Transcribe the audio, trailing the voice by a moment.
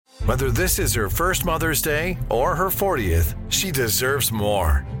Whether this is her first Mother's Day or her 40th, she deserves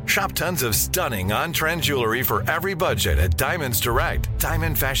more. Shop tons of stunning on-trend jewelry for every budget at Diamonds Direct.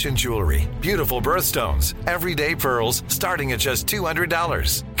 Diamond fashion jewelry, beautiful birthstones, everyday pearls starting at just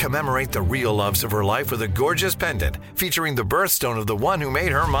 $200. Commemorate the real loves of her life with a gorgeous pendant featuring the birthstone of the one who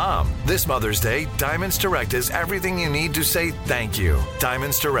made her mom. This Mother's Day, Diamonds Direct is everything you need to say thank you.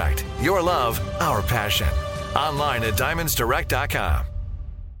 Diamonds Direct. Your love, our passion. Online at diamondsdirect.com.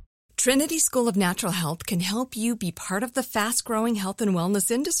 Trinity School of Natural Health can help you be part of the fast-growing health and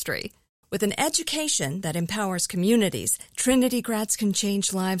wellness industry. With an education that empowers communities, Trinity grads can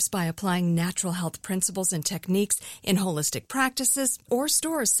change lives by applying natural health principles and techniques in holistic practices or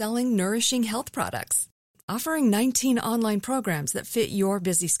stores selling nourishing health products. Offering 19 online programs that fit your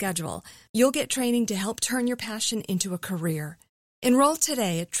busy schedule, you'll get training to help turn your passion into a career. Enroll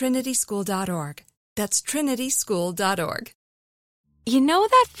today at trinityschool.org. That's trinityschool.org. You know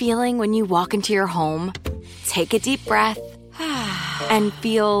that feeling when you walk into your home, take a deep breath, and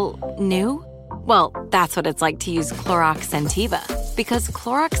feel new? Well, that's what it's like to use Clorox Scentiva. Because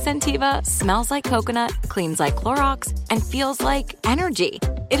Clorox Scentiva smells like coconut, cleans like Clorox, and feels like energy.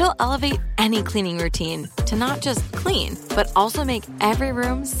 It'll elevate any cleaning routine to not just clean, but also make every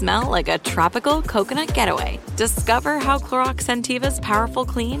room smell like a tropical coconut getaway. Discover how Clorox Scentiva's powerful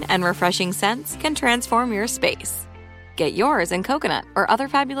clean and refreshing scents can transform your space. Get yours in coconut or other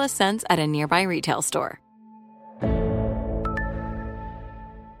fabulous scents at a nearby retail store.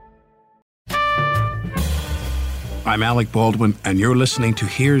 I'm Alec Baldwin, and you're listening to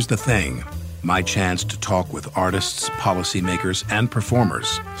Here's the Thing, my chance to talk with artists, policymakers, and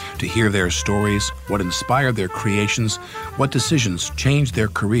performers, to hear their stories, what inspired their creations, what decisions changed their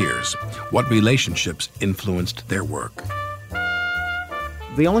careers, what relationships influenced their work.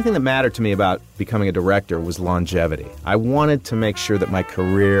 The only thing that mattered to me about becoming a director was longevity. I wanted to make sure that my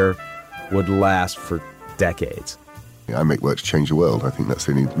career would last for decades. I make work to change the world. I think that's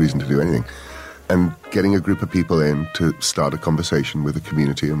the only reason to do anything. And getting a group of people in to start a conversation with the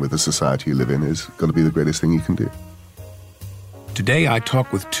community and with the society you live in is going to be the greatest thing you can do. Today I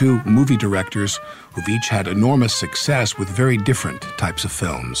talk with two movie directors who've each had enormous success with very different types of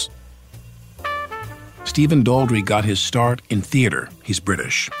films. Stephen Daldry got his start in theater, he's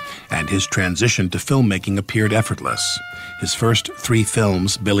British, and his transition to filmmaking appeared effortless. His first three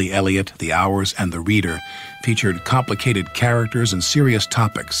films, Billy Elliot, The Hours, and The Reader, featured complicated characters and serious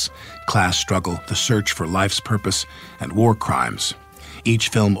topics, class struggle, the search for life's purpose, and war crimes. Each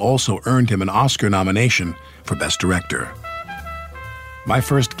film also earned him an Oscar nomination for Best Director. My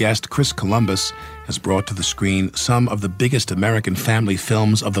first guest, Chris Columbus, has brought to the screen some of the biggest American family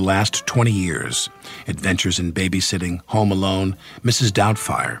films of the last 20 years. Adventures in Babysitting, Home Alone, Mrs.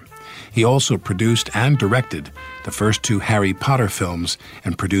 Doubtfire. He also produced and directed the first two Harry Potter films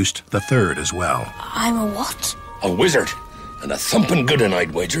and produced the third as well. I'm a what? A wizard. And a thumping good one,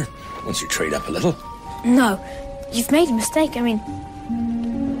 I'd wager, once you trade up a little. No, you've made a mistake. I mean,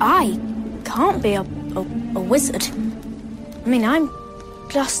 I can't be a wizard. I mean, I'm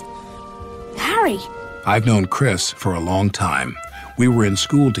just Harry. I've known Chris for a long time. We were in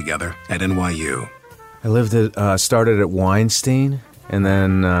school together at NYU. I started at Weinstein and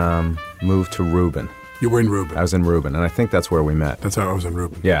then moved to Reuben. You were in Reuben? I was in Reuben, and I think that's where we met. That's how I was in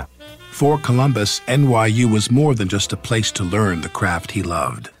Reuben. Yeah. For Columbus, NYU was more than just a place to learn the craft he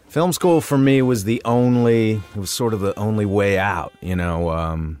loved. Film school for me was it was sort of the only way out, you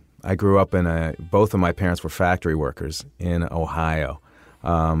know. I grew up both of my parents were factory workers in Ohio.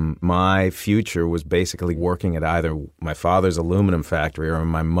 My future was basically working at either my father's aluminum factory or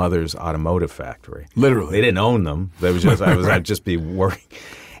my mother's automotive factory. Literally. They didn't own them. They was just, I'd just be working.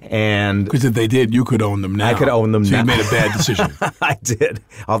 And because if they did, you could own them now. I could own them so now. You made a bad decision. I did,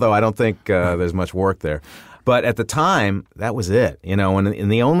 although I don't think there's much work there. But at the time, that was it, you know,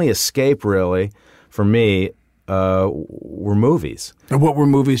 and the only escape really for me were movies. And what were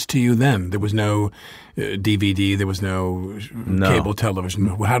movies to you then? There was no DVD, there was no cable television.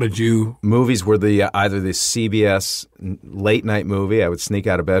 How did you... Movies were either the CBS late night movie. I would sneak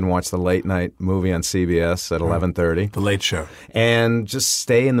out of bed and watch the late night movie on CBS at 11:30. The Late Show. And just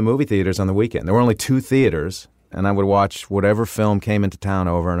stay in the movie theaters on the weekend. There were only 2 theaters, and I would watch whatever film came into town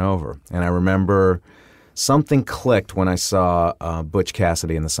over and over. And I remember something clicked when I saw Butch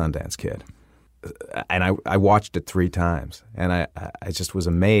Cassidy and the Sundance Kid. And I watched it 3 times, and I just was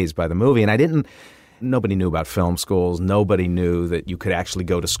amazed by the movie. And nobody knew about film schools. Nobody knew that you could actually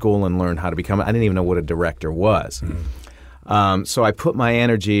go to school and learn how to become. I didn't even know what a director was. So I put my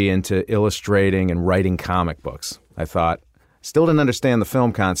energy into illustrating and writing comic books. I thought, still didn't understand the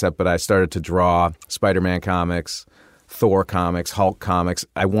film concept, but I started to draw Spider-Man comics, Thor comics, Hulk comics.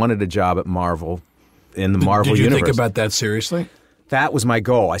 I wanted a job at Marvel in the Marvel universe. Did you think about that seriously? That was my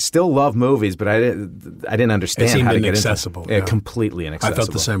goal. I still love movies, but I didn't understand how to get inaccessible. into it. Completely inaccessible. I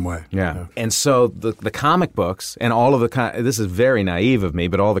felt the same way. Yeah. And so the comic books and all of this is very naive of me,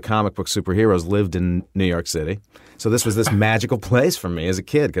 but all the comic book superheroes lived in New York City. So this was this magical place for me as a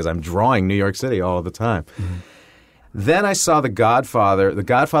kid because I'm drawing New York City all the time. Mm-hmm. Then I saw The Godfather. The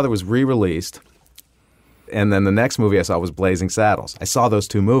Godfather was re-released, and then the next movie I saw was Blazing Saddles. I saw those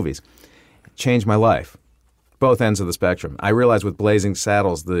two movies. It changed my life. Both ends of the spectrum. I realized with Blazing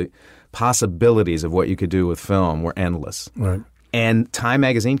Saddles, the possibilities of what you could do with film were endless. Right. And Time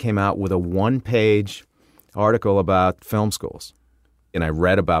magazine came out with a one-page article about film schools. And I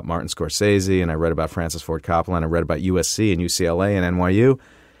read about Martin Scorsese, and I read about Francis Ford Coppola, and I read about USC and UCLA and NYU.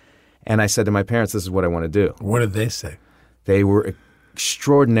 And I said to my parents, this is what I want to do. What did they say? They were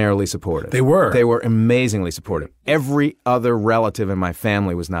extraordinarily supportive. They were? They were amazingly supportive. Every other relative in my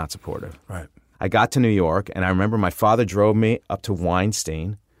family was not supportive. Right. I got to New York, and I remember my father drove me up to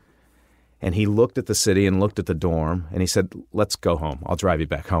Weinstein, and he looked at the city and looked at the dorm, and he said, let's go home. I'll drive you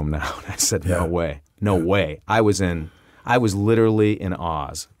back home now. And I said, no way. No way. I was literally in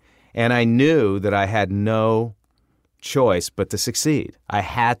Oz. And I knew that I had no choice but to succeed. I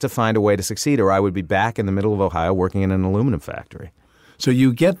had to find a way to succeed, or I would be back in the middle of Ohio working in an aluminum factory. So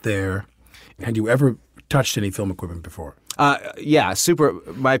you get there. Had you ever touched any film equipment before? Yeah,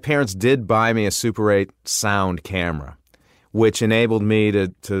 my parents did buy me a Super 8 sound camera, which enabled me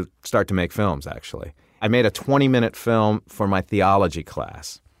to start to make films, actually. I made a 20-minute film for my theology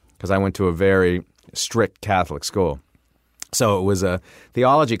class because I went to a very strict Catholic school. So it was a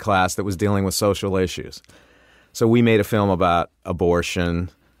theology class that was dealing with social issues. So we made a film about abortion,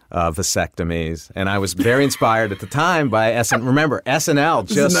 vasectomies, and I was very inspired at the time by SNL. Remember, SNL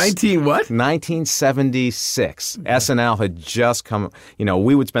just... 1976. SNL had just come...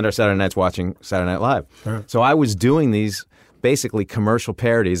 we would spend our Saturday nights watching Saturday Night Live. Sure. So I was doing these basically commercial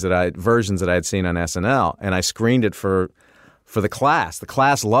parodies versions that I had seen on SNL, and I screened it for the class. The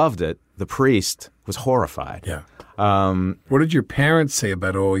class loved it. The priest was horrified. Yeah. What did your parents say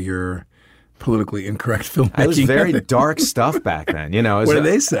about all your politically incorrect filmmaking? It was very dark stuff back then. What did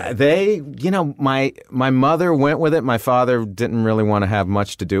they say? My mother went with it. My father didn't really want to have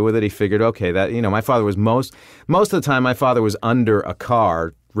much to do with it. He figured, okay, that my father was most of the time. My father was under a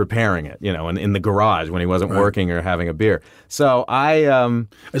car repairing it, in the garage when he wasn't working or having a beer. So I,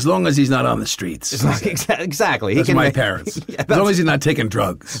 as long as he's not on the streets, exactly. That's my parents. As long as he's not taking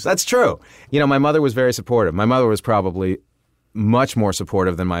drugs. That's true. My mother was very supportive. My mother was probably much more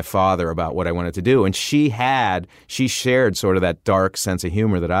supportive than my father about what I wanted to do. And she shared sort of that dark sense of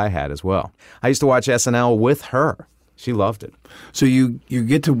humor that I had as well. I used to watch SNL with her. She loved it. So you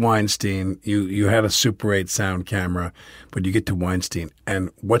get to Weinstein, you had a Super 8 sound camera, but you get to Weinstein.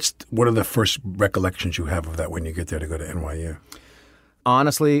 And what are the first recollections you have of that when you get there to go to NYU?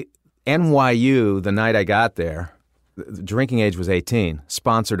 Honestly, NYU, the night I got there, the drinking age was 18,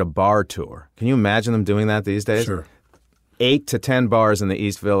 sponsored a bar tour. Can you imagine them doing that these days? Sure. 8 to 10 bars in the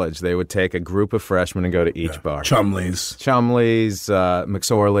East Village. They would take a group of freshmen and go to each bar. Chumley's,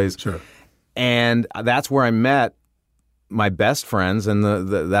 McSorley's. Sure. And that's where I met my best friends, and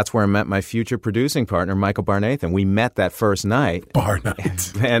that's where I met my future producing partner, Michael Barnathan. We met that first night. Bar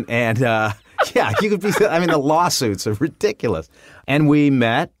night. And yeah, you could be. The lawsuits are ridiculous. And we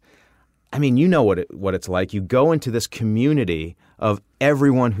met. You know what it's like. You go into this community of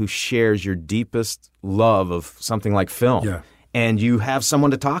everyone who shares your deepest love of something like film. Yeah. And you have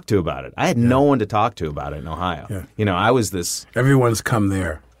someone to talk to about it. I had no one to talk to about it in Ohio. Yeah. I was this. Everyone's come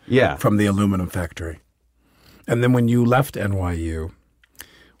there. Yeah. From the aluminum factory. And then when you left NYU,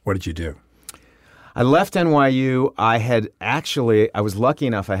 what did you do? I left NYU. I was lucky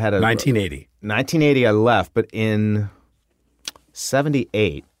enough. I had 1980. 1980 I left, but in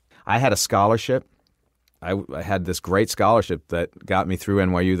 78, I had a scholarship. I had this great scholarship that got me through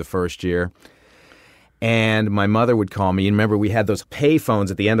NYU the first year. And my mother would call me. You remember we had those pay phones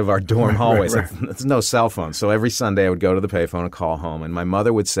at the end of our dorm hallways. Right. There's no cell phone. So every Sunday I would go to the pay phone and call home. And my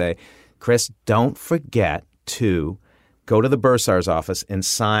mother would say, Chris, don't forget to go to the bursar's office and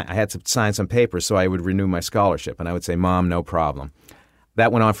sign. I had to sign some papers so I would renew my scholarship. And I would say, Mom, no problem.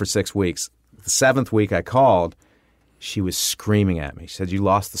 That went on for 6 weeks. The 7th week I called, she was screaming at me. She said, you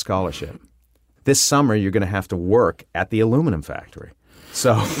lost the scholarship. This summer you're going to have to work at the aluminum factory.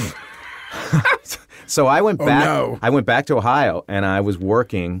 So I went back. Oh, no. I went back to Ohio, and I was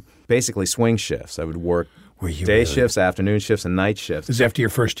working basically swing shifts. I would work day shifts, afternoon shifts, and night shifts. This is after your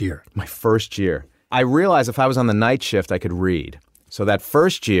first year. My first year. I realized if I was on the night shift, I could read. So that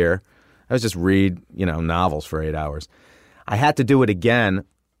first year, I was just read, novels for 8 hours. I had to do it again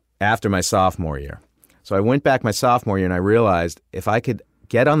after my sophomore year. So I went back my sophomore year and I realized if I could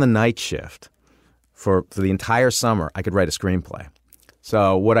get on the night shift for the entire summer, I could write a screenplay.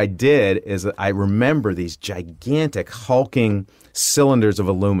 So what I did is I remember these gigantic hulking cylinders of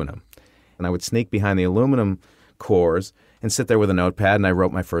aluminum. And I would sneak behind the aluminum cores and sit there with a notepad, and I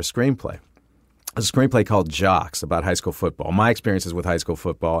wrote my first screenplay. A screenplay called Jocks about high school football. My experiences with high school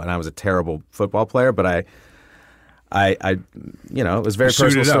football, and I was a terrible football player, but it was a very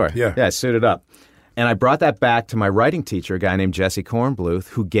personal story. Yeah, I suited up. And I brought that back to my writing teacher, a guy named Jesse Kornbluth,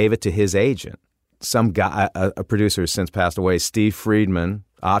 who gave it to his agent. Some guy, a producer who's since passed away, Steve Friedman,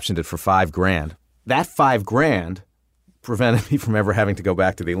 optioned it for $5,000. That $5,000 prevented me from ever having to go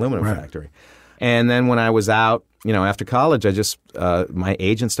back to the aluminum factory. And then when I was out, after college, my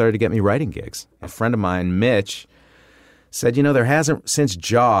agent started to get me writing gigs. A friend of mine, Mitch, said, since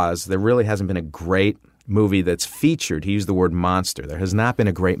Jaws, there really hasn't been a great movie that's featured. He used the word monster. There has not been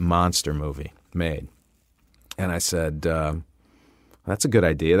a great monster movie made. And I said, that's a good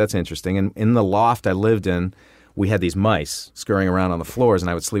idea. That's interesting. And in the loft I lived in, we had these mice scurrying around on the floors, and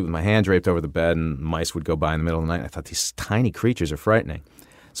I would sleep with my hand draped over the bed, and mice would go by in the middle of the night. And I thought, these tiny creatures are frightening.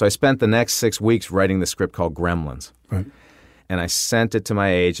 So I spent the next 6 weeks writing the script called Gremlins. Right. And I sent it to my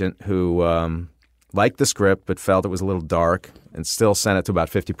agent, who liked the script but felt it was a little dark, and still sent it to about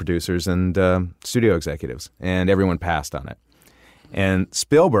 50 producers and studio executives. And everyone passed on it. And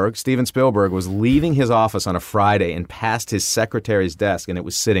Steven Spielberg, was leaving his office on a Friday and passed his secretary's desk, and it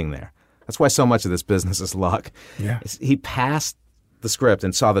was sitting there. That's why so much of this business is luck. Yeah. He passed the script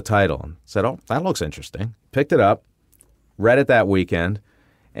and saw the title and said, oh, that looks interesting. Picked it up, read it that weekend,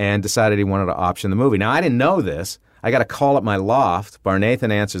 and decided he wanted to option the movie. Now, I didn't know this. I got a call at my loft.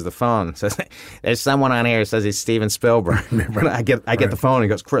 Barnathan answers the phone and says, there's someone on here who says he's Steven Spielberg. I get the phone and he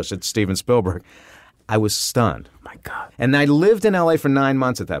goes, Chris, it's Steven Spielberg. I was stunned. My God. And I lived in L.A. for 9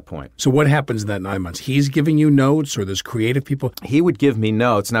 months at that point. So what happens in that 9 months? He's giving you notes, or there's creative people? He would give me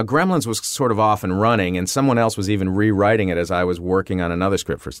notes. Now, Gremlins was sort of off and running, and someone else was even rewriting it as I was working on another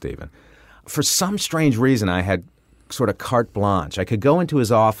script for Steven. For some strange reason, I had sort of carte blanche. I could go into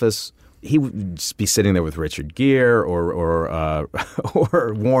his office. He would be sitting there with Richard Gere or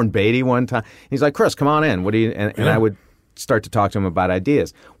Warren Beatty one time. He's like, Chris, come on in. What do you? And I would start to talk to him about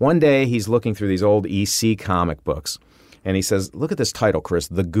ideas. One day, he's looking through these old EC comic books, and he says, look at this title, Chris,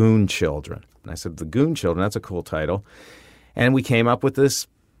 The Goon Children. And I said, The Goon Children, that's a cool title. And we came up with this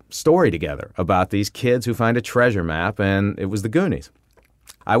story together about these kids who find a treasure map, and it was the Goonies.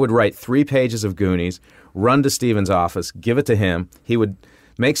 I would write 3 pages of Goonies, run to Steven's office, give it to him. He would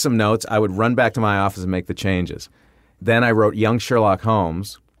make some notes. I would run back to my office and make the changes. Then I wrote Young Sherlock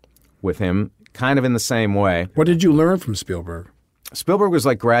Holmes with him, kind of in the same way. What did you learn from Spielberg? Spielberg was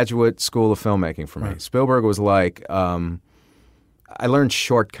like graduate school of filmmaking for me. Right. Spielberg was like, I learned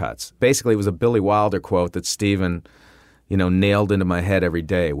shortcuts. Basically, it was a Billy Wilder quote that Steven, nailed into my head every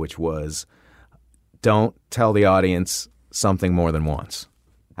day, which was, don't tell the audience something more than once.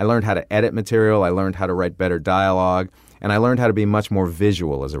 I learned how to edit material. I learned how to write better dialogue. And I learned how to be much more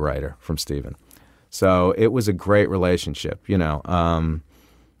visual as a writer from Steven. So it was a great relationship,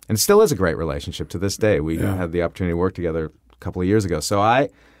 and it still is a great relationship to this day. We had the opportunity to work together a couple of years ago. So I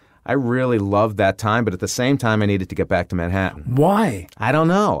really loved that time, but at the same time, I needed to get back to Manhattan. Why? I don't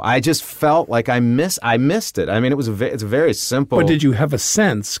know. I just felt like I missed it. I mean, it's a very simple. But did you have a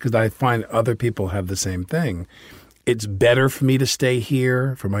sense, because I find other people have the same thing, it's better for me to stay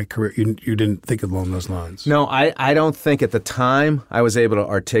here for my career? You didn't think along those lines? No, I don't think at the time I was able to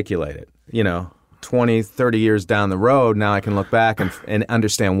articulate it. 20, 30 years down the road, now I can look back and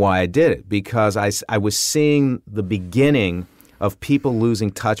understand why I did it, because I was seeing the beginning of people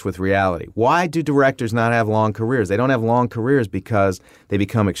losing touch with reality. Why do directors not have long careers? They don't have long careers because they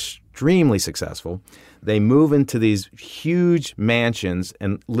become extremely successful. They move into these huge mansions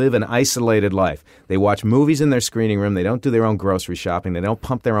and live an isolated life. They watch movies in their screening room. They don't do their own grocery shopping. They don't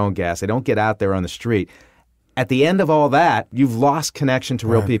pump their own gas. They don't get out there on the street. At the end of all that, you've lost connection to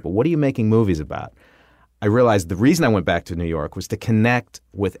real people. What are you making movies about? I realized the reason I went back to New York was to connect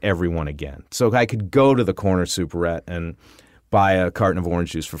with everyone again. So I could go to the corner superette and buy a carton of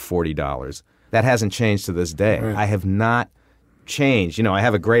orange juice for $40. That hasn't changed to this day. Right. I have not changed. I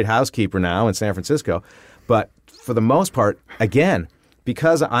have a great housekeeper now in San Francisco, but for the most part, again,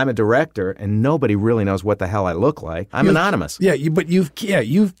 because I'm a director and nobody really knows what the hell I look like, I'm anonymous. Yeah, but you've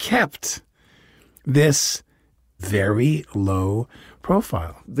kept this very low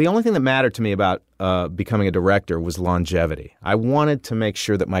profile. The only thing that mattered to me about becoming a director was longevity. I wanted to make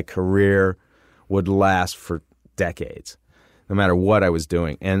sure that my career would last for decades. no matter what I was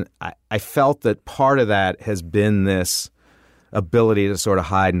doing. And I felt that part of that has been this ability to sort of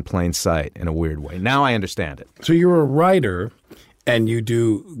hide in plain sight in a weird way. Now I understand it. So you're a writer, and you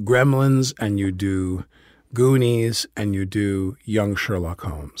do Gremlins, and you do Goonies, and you do Young Sherlock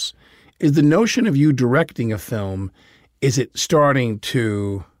Holmes. Is the notion of you directing a film, is it starting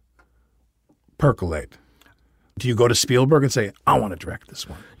to percolate? Do you go to Spielberg and say, I want to direct this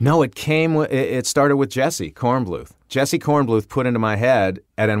one? No, it started with Jesse Kornbluth. Jesse Kornbluth put into my head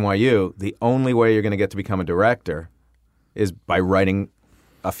at NYU, the only way you're going to get to become a director is by writing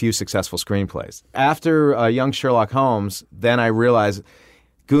a few successful screenplays. After Young Sherlock Holmes, then I realized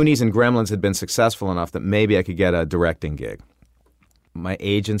Goonies and Gremlins had been successful enough that maybe I could get a directing gig. My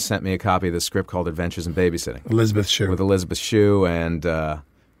agent sent me a copy of the script called Adventures in Babysitting. Elizabeth Shue. With Elizabeth Shue and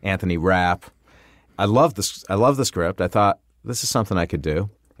Anthony Rapp. I loved the script. I thought, this is something I could do.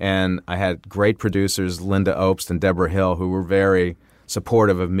 And I had great producers, Linda Obst and Deborah Hill, who were very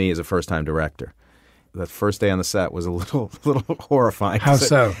supportive of me as a first-time director. The first day on the set was a little horrifying. How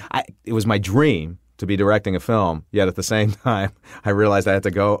so? It was my dream to be directing a film, yet at the same time, I realized I had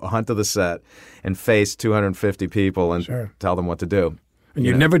to go hunt to the set and face 250 people and tell them what to do. And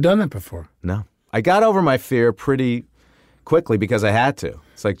you'd never done that before? No. I got over my fear pretty quickly because I had to.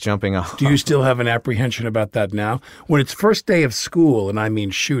 It's like jumping off. Do you still have an apprehension about that now? When it's first day of school, and I mean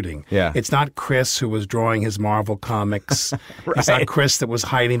shooting, it's not Chris who was drawing his Marvel comics. Right. It's not Chris that was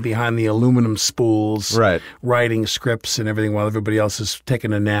hiding behind the aluminum spools, writing scripts and everything while everybody else is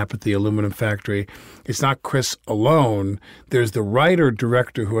taking a nap at the aluminum factory. It's not Chris alone. There's the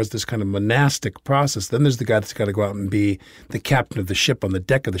writer-director who has this kind of monastic process. Then there's the guy that's got to go out and be the captain of the ship on the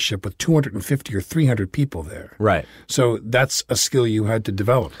deck of the ship with 250 or 300 people there. Right. So that's a skill you had to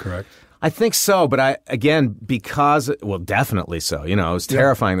develop, correct? I think so, but definitely so. You know, it was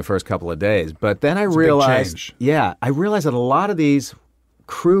terrifying the first couple of days. But then I realized, I realized that a lot of these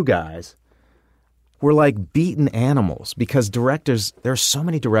crew guys were like beaten animals because directors, there are so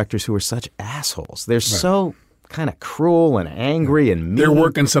many directors who are such assholes. They're so kind of cruel and angry and mean. They're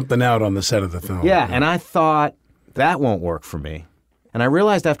working something out on the set of the film. Yeah, and I thought, that won't work for me. And I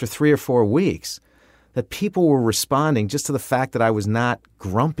realized after 3 or 4 weeks that people were responding just to the fact that I was not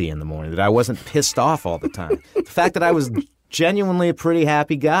grumpy in the morning, that I wasn't pissed off all the time. The fact that I was genuinely a pretty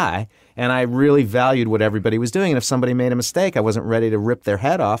happy guy, and I really valued what everybody was doing. And if somebody made a mistake, I wasn't ready to rip their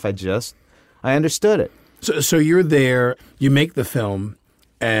head off. I understood it. So you're there, you make the film,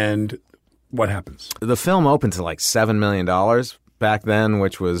 and what happens? The film opened to like $7 million back then,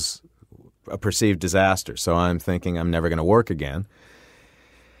 which was a perceived disaster. So I'm thinking I'm never going to work again.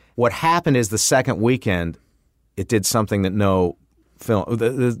 What happened is the second weekend, it did something that no film,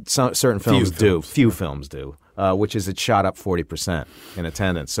 certain films do, few films do, which is it shot up 40% in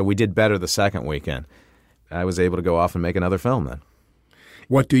attendance. So we did better the second weekend. I was able to go off and make another film then.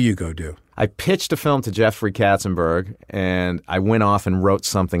 What do you go do? I pitched a film to Jeffrey Katzenberg, and I went off and wrote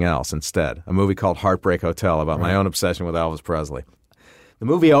something else instead, a movie called Heartbreak Hotel about my own obsession with Elvis Presley. The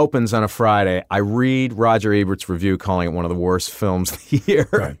movie opens on a Friday. I read Roger Ebert's review calling it one of the worst films of the year.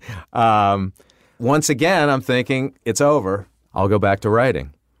 Right. Once again, I'm thinking, it's over. I'll go back to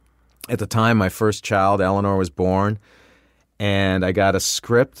writing. At the time, my first child, Eleanor, was born, and I got a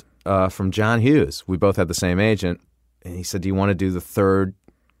script from John Hughes. We both had the same agent, and he said, do you want to do the third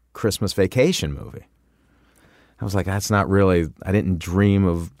Christmas Vacation movie? I was like, that's not really, I didn't dream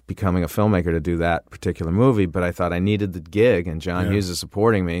of becoming a filmmaker to do that particular movie, but I thought I needed the gig, and John Hughes is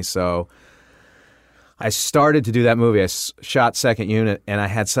supporting me. So I started to do that movie. I shot second unit, and I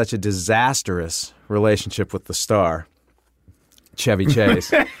had such a disastrous relationship with the star, Chevy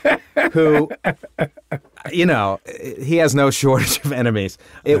Chase, who, you know, he has no shortage of enemies.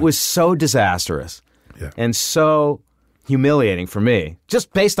 It was so disastrous and so humiliating for me,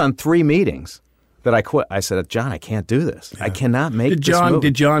 just based on 3 meetings, that I quit. I said, John, I can't do this. I cannot make this movie.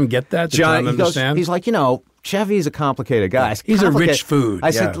 Did John get that? Did John understand? He's like, you know, Chevy's a complicated guy. He's a rich food.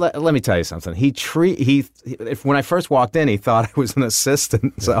 I said, let me tell you something. When I first walked in, he thought I was an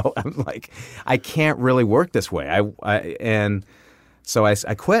assistant. So I'm like, I can't really work this way. So I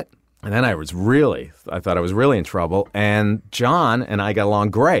quit. And then I thought I was really in trouble. And John and I got along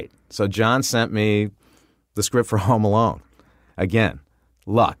great. So John sent me the script for Home Alone. Again,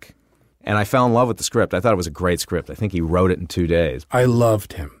 luck. And I fell in love with the script. I thought it was a great script. I think he wrote it in 2 days. I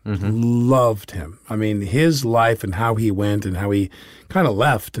loved him. Loved him. I mean, his life and how he went and how he kind of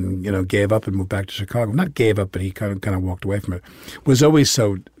left and, you know, gave up and moved back to Chicago. Not gave up, but he kind of walked away from it. Was always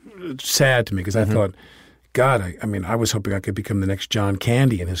so sad to me because I thought, God, I was hoping I could become the next John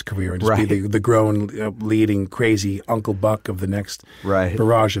Candy in his career and just Right. be the grown, leading, crazy Uncle Buck of the next Right.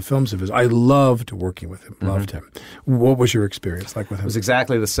 barrage of films of his. I loved working with him. Loved him. What was your experience like with him? It was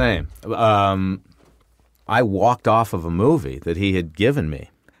exactly the same. I walked off of a movie that he had given me.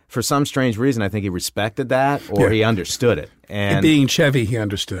 For some strange reason, I think he respected that, or he understood it. And being Chevy, he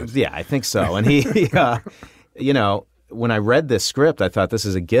understood. yeah, I think so. And he when I read this script, I thought, this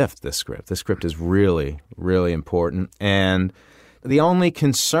is a gift, this script. This script is really, really important. And the only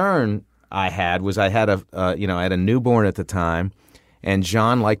concern I had was I had a newborn at the time, and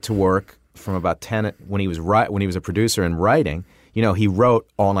John liked to work from about 10 when he was a producer and writing. He wrote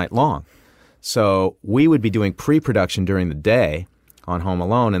all night long. So we would be doing pre-production during the day on Home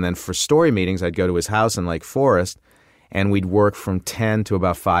Alone, and then for story meetings, I'd go to his house in Lake Forest, and we'd work from 10 to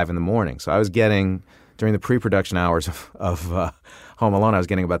about 5 in the morning. So I was getting, during the pre-production hours of Home Alone, I was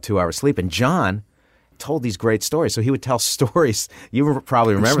getting about 2 hours sleep. And John told these great stories. So he would tell stories. You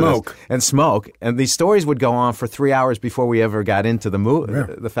probably remember this. And smoke. And these stories would go on for 3 hours before we ever got into the movie,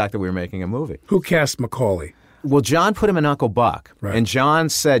 the fact that we were making a movie. Who cast Macaulay? Well, John put him in Uncle Buck. Right. And John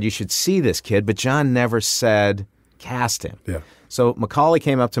said, you should see this kid, but John never said cast him. Yeah. So Macaulay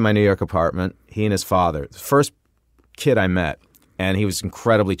came up to my New York apartment, he and his father. The first kid I met, and he was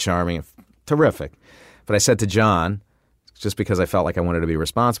incredibly charming and terrific. But I said to John, just because I felt like I wanted to be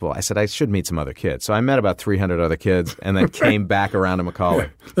responsible, I said I should meet some other kids. So I met about 300 other kids and then came back around to Macaulay.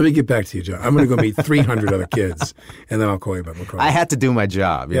 Let me get back to you, John. I'm going to go meet 300 other kids, and then I'll call you about Macaulay. I had to do my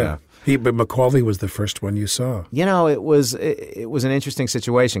job, you know. But Macaulay was the first one you saw. It was an interesting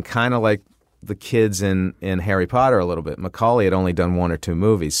situation, kind of like the kids in Harry Potter a little bit. Macaulay had only done 1 or 2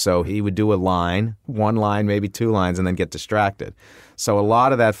 movies, so he would do one line, maybe 2 lines, and then get distracted. So a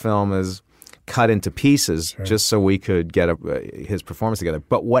lot of that film is cut into pieces just so we could get his performance together.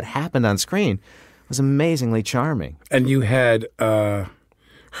 But what happened on screen was amazingly charming. And you had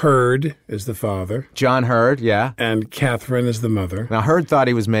Hurd as the father. John Hurd, yeah. And Catherine as the mother. Now, Hurd thought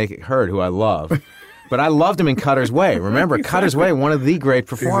he was making Hurd, who I love. But I loved him in Cutter's Way. Remember, Cutter's Way, one of the great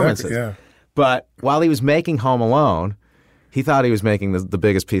performances. Exactly, yeah. But while he was making Home Alone, he thought he was making the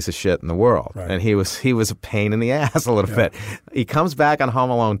biggest piece of shit in the world. Right. And he was a pain in the ass a little bit. He comes back on Home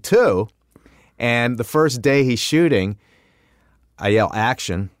Alone 2, and the first day he's shooting, I yell,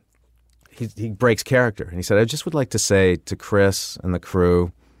 action. He breaks character. And he said, I just would like to say to Chris and the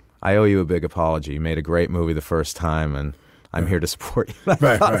crew, I owe you a big apology. You made a great movie the first time, and I'm here to support you.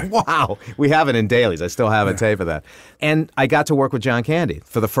 Right. Wow. We have it in dailies. I still have a tape of that. And I got to work with John Candy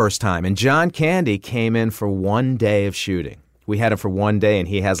for the first time. And John Candy came in for 1 day of shooting. We had him for 1 day, and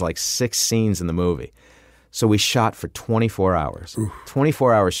he has like 6 scenes in the movie. So we shot for 24 hours,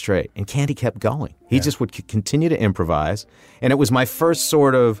 24 hours straight. And Candy kept going. He just would continue to improvise. And it was my first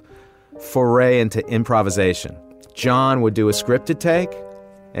sort of foray into improvisation. John would do a scripted take,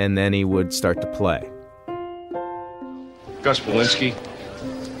 and then he would start to play. Gus Polinski.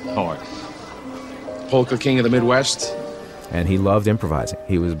 How are you? Polka King of the Midwest. And he loved improvising.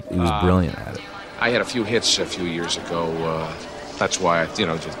 He was brilliant at it. I had a few hits a few years ago. That's why,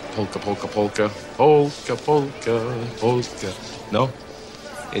 just polka, polka, polka, polka, polka, polka. No?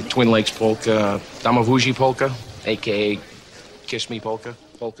 Twin Lakes polka, Damavuji polka, a.k.a. Kiss Me polka,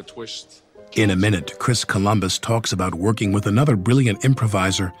 polka twist. In a minute, Chris Columbus talks about working with another brilliant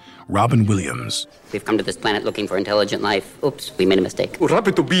improviser, Robin Williams. We've come to this planet looking for intelligent life. Oops, we made a mistake. We're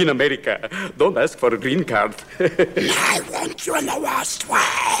happy to be in America. Don't ask for a green card. I want you in the worst way.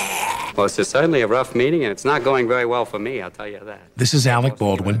 Well, it's certainly a rough meeting, and it's not going very well for me, I'll tell you that. This is Alec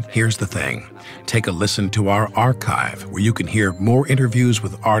Baldwin. Here's the thing. Take a listen to our archive, where you can hear more interviews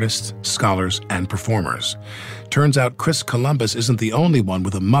with artists, scholars, and performers. Turns out Chris Columbus isn't the only one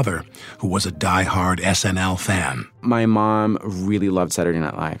with a mother who was a die-hard SNL fan. My mom really loved Saturday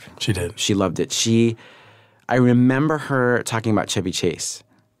Night Live. She did. She loved it. I remember her talking about Chevy Chase,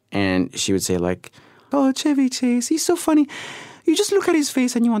 and she would say like, "Oh, Chevy Chase, he's so funny. You just look at his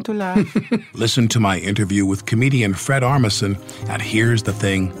face and you want to laugh." Listen to my interview with comedian Fred Armisen at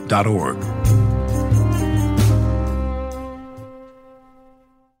here'sthething.org.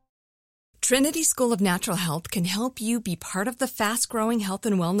 Trinity School of Natural Health can help you be part of the fast-growing health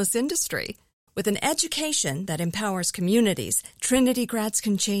and wellness industry. With an education that empowers communities, Trinity grads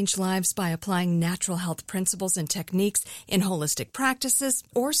can change lives by applying natural health principles and techniques in holistic practices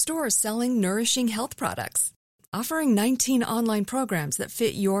or stores selling nourishing health products. Offering 19 online programs that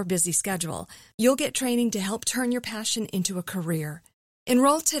fit your busy schedule, you'll get training to help turn your passion into a career.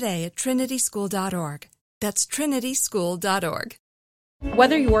 Enroll today at trinityschool.org. That's trinityschool.org.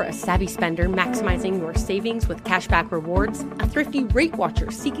 Whether you're a savvy spender maximizing your savings with cashback rewards, a thrifty rate watcher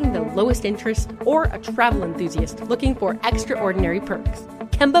seeking the lowest interest, or a travel enthusiast looking for extraordinary perks,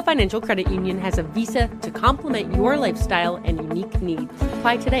 Kemba Financial Credit Union has a visa to complement your lifestyle and unique needs.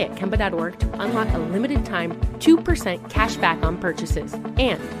 Apply today at Kemba.org to unlock a limited-time 2% cash back on purchases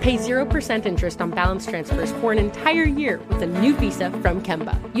and pay 0% interest on balance transfers for an entire year with a new visa from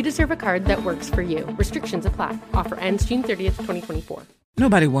Kemba. You deserve a card that works for you. Restrictions apply. Offer ends June 30th, 2024.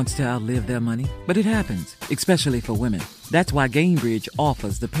 Nobody wants to outlive their money, but it happens, especially for women. That's why Gainbridge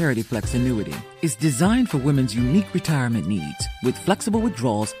offers the Parity Flex annuity. It's designed for women's unique retirement needs, with flexible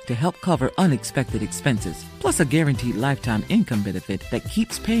withdrawals to help cover unexpected expenses, plus a guaranteed lifetime income benefit that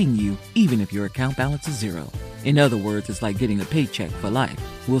keeps paying you even if your account balance is zero. In other words, it's like getting a paycheck for life.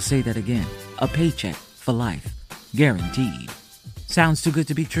 We'll say that again. A paycheck for life. Guaranteed. Sounds too good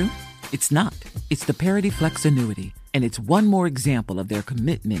to be true? It's not. It's the Parity Flex annuity. And it's one more example of their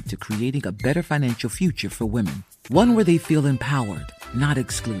commitment to creating a better financial future for women. One where they feel empowered, not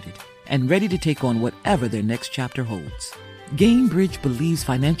excluded, and ready to take on whatever their next chapter holds. Gainbridge believes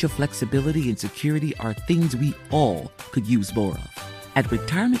financial flexibility and security are things we all could use more of. At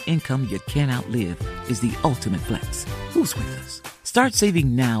retirement income you can't outlive is the ultimate flex. Who's with us? Start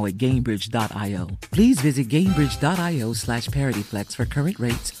saving now at Gainbridge.io. Please visit Gainbridge.io/ParityFlex for current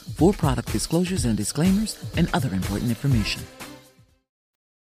rates, for product disclosures and disclaimers, and other important information.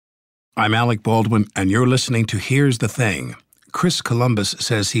 I'm Alec Baldwin, and you're listening to Here's the Thing. Chris Columbus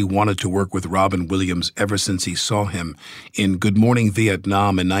says he wanted to work with Robin Williams ever since he saw him in Good Morning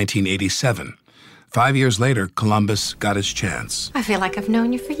Vietnam in 1987. 5 years later, Columbus got his chance. I feel like I've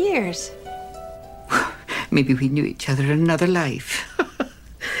known you for years. Maybe we knew each other in another life.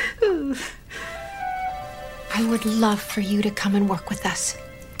 I would love for you to come and work with us.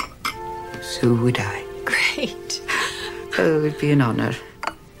 So would I. Great. Oh, it would be an honor.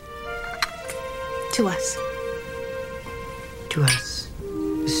 To us. To us.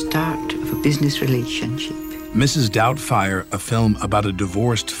 The start of a business relationship. Mrs. Doubtfire, a film about a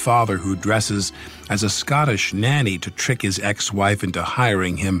divorced father who dresses as a Scottish nanny to trick his ex-wife into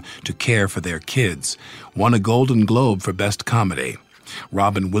hiring him to care for their kids, won a Golden Globe for Best Comedy.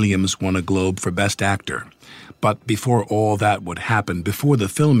 Robin Williams won a Globe for Best Actor. But before all that would happen, before the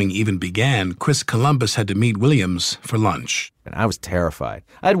filming even began, Chris Columbus had to meet Williams for lunch. And I was terrified.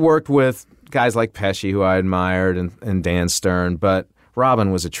 I'd worked with guys like Pesci, who I admired, and Dan Stern, but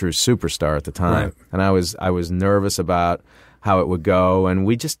Robin was a true superstar at the time, right. And I was nervous about how it would go, and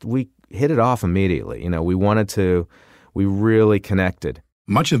we hit it off immediately. You know, we really connected.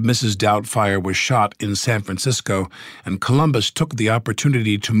 Much of Mrs. Doubtfire was shot in San Francisco, and Columbus took the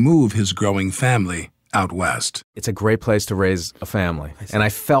opportunity to move his growing family out west. It's a great place to raise a family, and I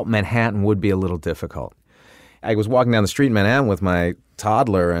felt Manhattan would be a little difficult. I was walking down the street in Manhattan with my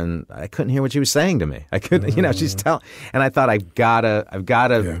toddler, and I couldn't hear what she was saying to me. I couldn't, she's telling, and I thought I've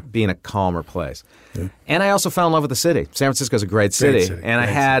gotta be in a calmer place. Yeah. And I also fell in love with the city. San Francisco's a great city,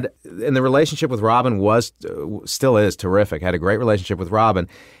 and the relationship with Robin still is terrific. I had a great relationship with Robin,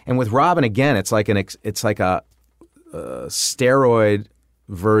 and with Robin again, it's like a steroid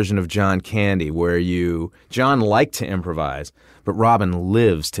version of John Candy, where John liked to improvise, but Robin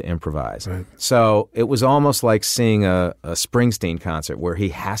lives to improvise. Right. So it was almost like seeing a Springsteen concert where he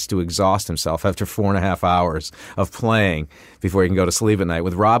has to exhaust himself after 4.5 hours of playing before he can go to sleep at night.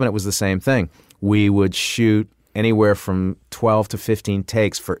 With Robin, it was the same thing. We would shoot anywhere from 12 to 15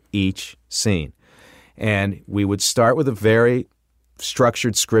 takes for each scene. And we would start with a very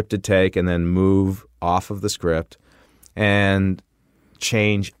structured, scripted take and then move off of the script and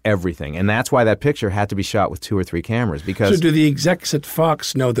change everything. And that's why that picture had to be shot with 2 or 3 cameras. Because So do the execs at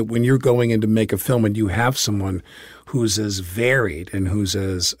Fox know that when you're going in to make a film and you have someone who's as varied and who's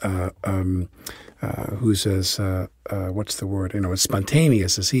as what's the word? as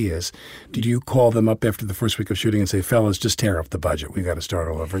spontaneous as he is, did you call them up after the first week of shooting and say, fellas, just tear up the budget. We got to start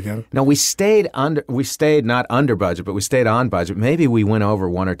all over again? No, we stayed not under budget, but we stayed on budget. Maybe we went over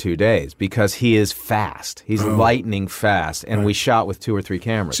 1 or 2 days because he is fast. He's lightning fast, and we shot with 2 or 3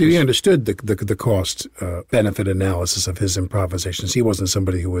 cameras. So you understood the cost benefit analysis of his improvisations. He wasn't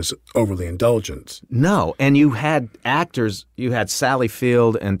somebody who was overly indulgent. No, and you had actors. You had Sally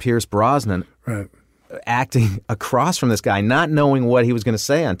Field and Pierce Brosnan. Right. Acting across from this guy, not knowing what he was going to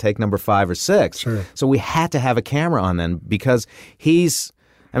say on take number 5 or 6. Sure. So we had to have a camera on then because the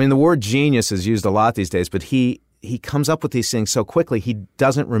word genius is used a lot these days, but he comes up with these things so quickly he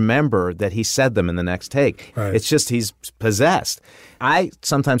doesn't remember that he said them in the next take. Right. It's just he's possessed. I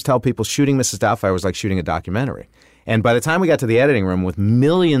sometimes tell people shooting Mrs. Doubtfire was like shooting a documentary. And by the time we got to the editing room with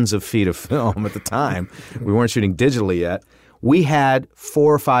millions of feet of film at the time, we weren't shooting digitally yet, we had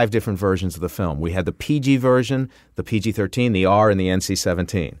 4 or 5 different versions of the film. We had the PG version, the PG-13, the R, and the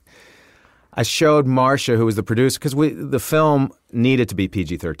NC-17. I showed Marcia, who was the producer, because the film needed to be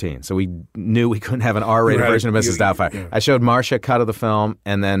PG-13, so we knew we couldn't have an R-rated version of Mrs. Doubtfire. Yeah. I showed Marcia a cut of the film,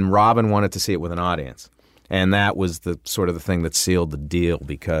 and then Robin wanted to see it with an audience. And that was the sort of the thing that sealed the deal,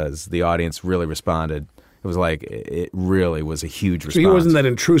 because the audience really responded. It was like, it really was a huge response. So he wasn't that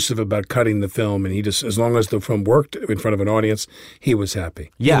intrusive about cutting the film, and he just, as long as the film worked in front of an audience, he was happy.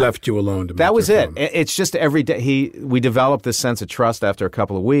 Yeah. He left you alone to make That was the it. film. It's just every day we developed this sense of trust after a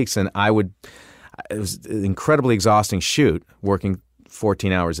couple of weeks, and it was an incredibly exhausting shoot, working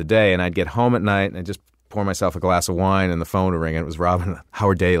 14 hours a day, and I'd get home at night and I'd just pour myself a glass of wine and the phone would ring, and it was Robin, how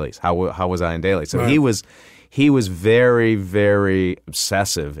are dailies? How was I in dailies? So right. he was very, very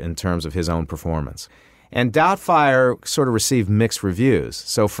obsessive in terms of his own performance. And Doubtfire sort of received mixed reviews.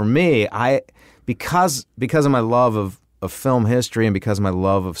 So for me, because of my love of film history and because of my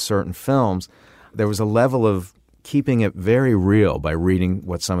love of certain films, there was a level of keeping it very real by reading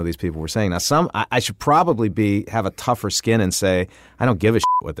what some of these people were saying. Now, I should probably have a tougher skin and say, I don't give a shit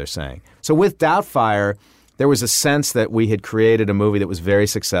what they're saying. So with Doubtfire, there was a sense that we had created a movie that was very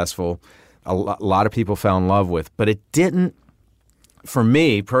successful, a lot of people fell in love with, but it didn't. For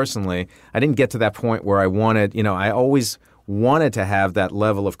me, personally, I didn't get to that point where I always wanted to have that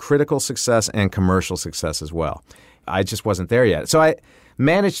level of critical success and commercial success as well. I just wasn't there yet. So I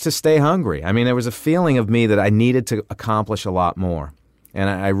managed to stay hungry. I mean, there was a feeling of me that I needed to accomplish a lot more.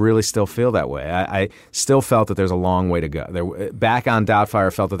 And I really still feel that way. I still felt that there's a long way to go. Back on Doubtfire, I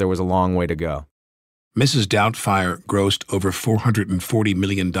felt that there was a long way to go. Mrs. Doubtfire grossed over $440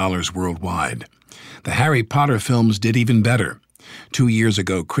 million worldwide. The Harry Potter films did even better. 2 years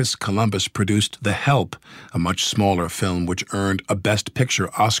ago, Chris Columbus produced The Help, a much smaller film which earned a Best Picture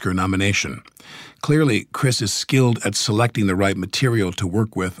Oscar nomination. Clearly, Chris is skilled at selecting the right material to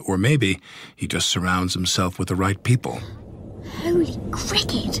work with, or maybe he just surrounds himself with the right people. Holy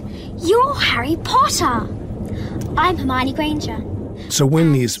cricket! You're Harry Potter! I'm Hermione Granger. So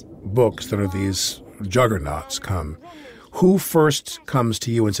when these books that are these juggernauts come, who first comes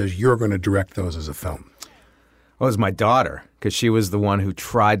to you and says, you're going to direct those as a film? Well, it was my daughter, because she was the one who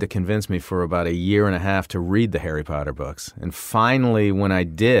tried to convince me for about a year and a half to read the Harry Potter books. And finally, when I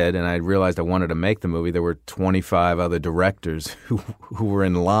did, and I realized I wanted to make the movie, there were 25 other directors who were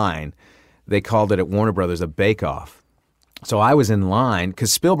in line. They called it at Warner Brothers a bake-off. So I was in line,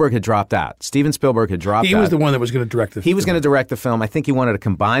 because Spielberg had dropped out. Steven Spielberg had dropped out. He was the one that was going to direct the film. He was going to direct the film. I think he wanted to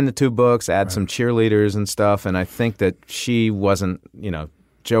combine the two books, add some cheerleaders and stuff, and I think that she wasn't,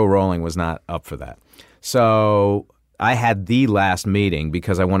 Joe Rowling was not up for that. So I had the last meeting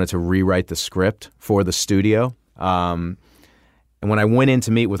because I wanted to rewrite the script for the studio. And when I went in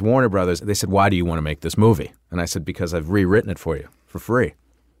to meet with Warner Brothers, they said, why do you want to make this movie? And I said, because I've rewritten it for you for free.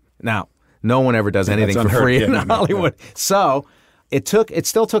 Now, no one ever does anything for free in Hollywood. Yeah. So it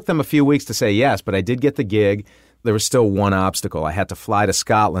still took them a few weeks to say yes, but I did get the gig. There was still one obstacle. I had to fly to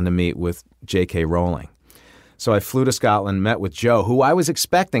Scotland to meet with J.K. Rowling. So I flew to Scotland, met with Jo, who I was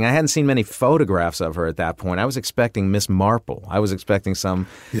expecting. I hadn't seen many photographs of her at that point. I was expecting Miss Marple. I was expecting some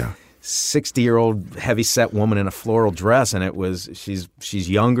 60-year-old heavy-set woman in a floral dress, and she's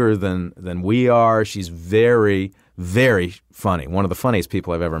younger than we are. She's very, very funny. One of the funniest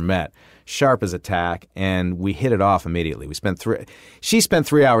people I've ever met. Sharp as a tack, and we hit it off immediately. She spent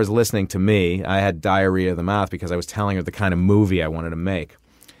 3 hours listening to me. I had diarrhea of the mouth because I was telling her the kind of movie I wanted to make.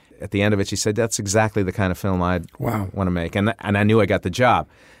 At the end of it, she said, that's exactly the kind of film I'd want to make. And I knew I got the job.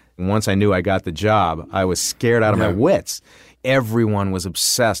 And once I knew I got the job, I was scared out of my wits. Everyone was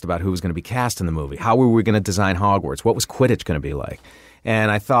obsessed about who was going to be cast in the movie. How were we going to design Hogwarts? What was Quidditch going to be like? And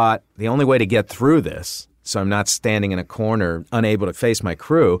I thought the only way to get through this, so I'm not standing in a corner unable to face my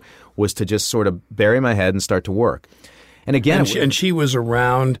crew, was to just sort of bury my head and start to work. And again, and she was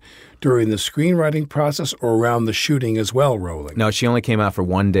around during the screenwriting process or around the shooting as well, Rowling? No, she only came out for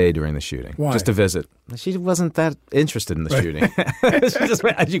 1 day during the shooting. Why? Just to visit. She wasn't that interested in the shooting.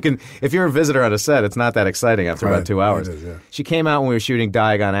 If you're a visitor on a set, it's not that exciting after about 2 hours. It is, yeah. She came out when we were shooting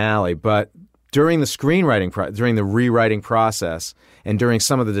Diagon Alley, but during the screenwriting, during the rewriting process, and during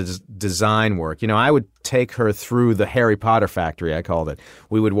some of the design work, I would take her through the Harry Potter factory, I called it.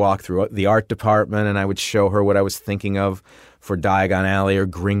 We would walk through the art department, and I would show her what I was thinking of for Diagon Alley or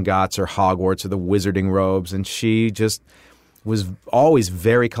Gringotts or Hogwarts or the Wizarding Robes, and she just was always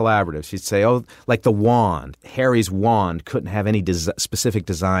very collaborative. She'd say, like the wand. Harry's wand couldn't have any specific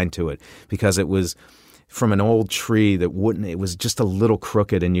design to it because it was from an old tree that wouldn't. It was just a little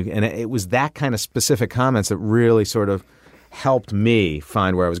crooked, and it was that kind of specific comments that really sort of helped me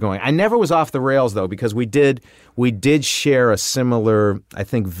find where I was going. I never was off the rails, though, because we did share a similar, I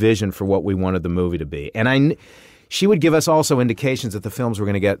think, vision for what we wanted the movie to be. And she would give us also indications that the films were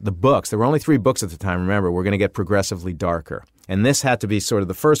going to get, the books, there were only 3 books at the time, remember, were going to get progressively darker. And this had to be sort of,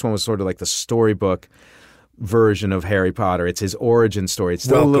 the first one was sort of like the storybook version of Harry Potter. It's his origin story. It's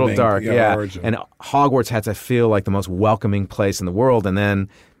still a little dark. Yeah. Origin. And Hogwarts had to feel like the most welcoming place in the world. And then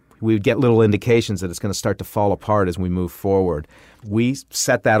we would get little indications that it's going to start to fall apart as we move forward. We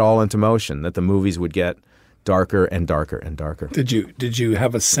set that all into motion, that the movies would get darker and darker and darker. Did you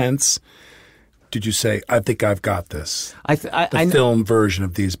have a sense? Did you say, I think I've got this? The film version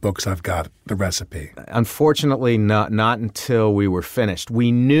of these books, I've got the recipe. Unfortunately, not until we were finished.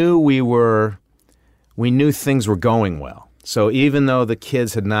 We knew things were going well. So even though the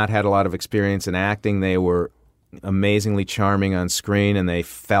kids had not had a lot of experience in acting, they were amazingly charming on screen and they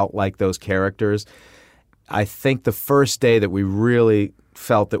felt like those characters. I think the first day that we really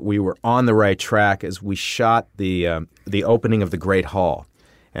felt that we were on the right track is we shot the opening of the Great Hall.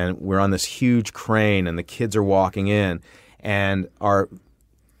 And we're on this huge crane and the kids are walking in, and our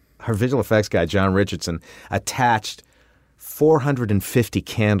visual effects guy, John Richardson, attached 450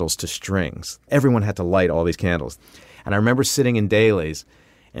 candles to strings. Everyone had to light all these candles. And I remember sitting in dailies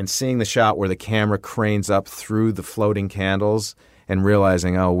and seeing the shot where the camera cranes up through the floating candles and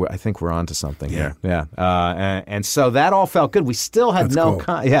realizing, I think we're onto something here. Yeah. And so that all felt good. We still had cool.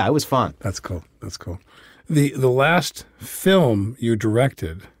 Yeah, it was fun. That's cool. The last film you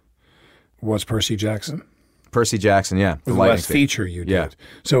directed was Percy Jackson. Percy Jackson, yeah. The last feature you did. Yeah.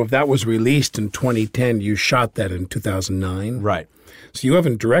 So if that was released in 2010, you shot that in 2009? Right. So you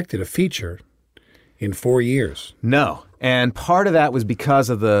haven't directed a feature in 4 years. No. And part of that was because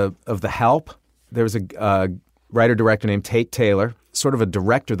of the help. There was a writer-director named Tate Taylor, sort of a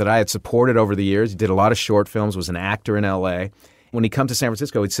director that I had supported over the years. He did a lot of short films, was an actor in L.A. When he'd come to San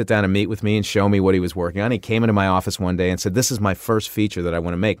Francisco, he'd sit down and meet with me and show me what he was working on. He came into my office one day and said, this is my first feature that I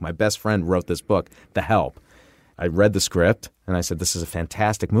want to make. My best friend wrote this book, The Help. I read the script, and I said, this is a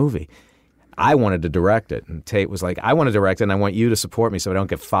fantastic movie. I wanted to direct it. And Tate was like, I want to direct it, and I want you to support me so I don't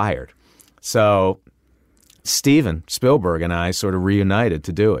get fired. So Steven Spielberg and I sort of reunited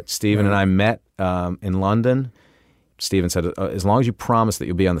to do it. Steven and I met in London. Steven said, as long as you promise that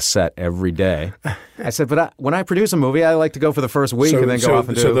you'll be on the set every day. I said, but when I produce a movie, I like to go for the first week and then go off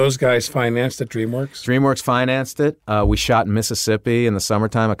and do it. So those guys financed it, DreamWorks? DreamWorks financed it. We shot in Mississippi in the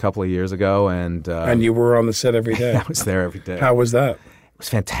summertime a couple of years ago. And you were on the set every day? I was there every day. How was that? It was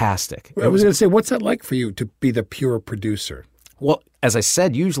fantastic. I was going to say, what's that like for you to be the pure producer? Well, as I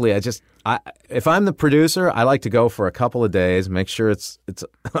said, usually if I'm the producer, I like to go for a couple of days, make sure it's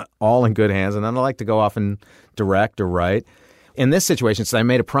all in good hands, and then I like to go off and direct or write. In this situation, since I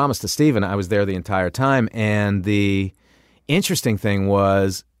made a promise to Steven, I was there the entire time, and the interesting thing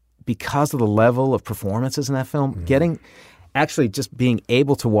was, because of the level of performances in that film, just being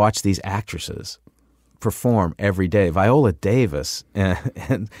able to watch these actresses perform every day. Viola Davis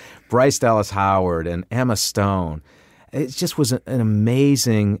and Bryce Dallas Howard and Emma Stone. It just was an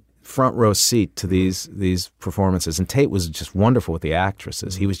amazing front row seat to these performances. And Tate was just wonderful with the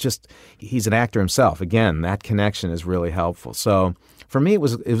actresses. He's an actor himself. Again, that connection is really helpful. So for me, it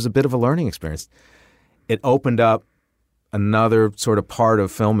was a bit of a learning experience. It opened up another sort of part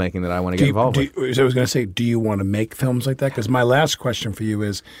of filmmaking that I want to get involved with. So I was going to say, do you want to make films like that? Because my last question for you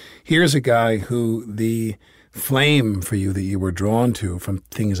is, here's a guy who the flame for you that you were drawn to from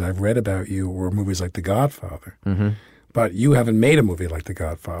things I've read about you were movies like The Godfather. Mm-hmm. But you haven't made a movie like The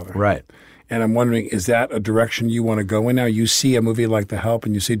Godfather. Right. And I'm wondering, is that a direction you want to go in now? You see a movie like The Help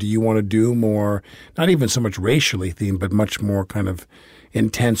and you say, do you want to do more, not even so much racially themed, but much more kind of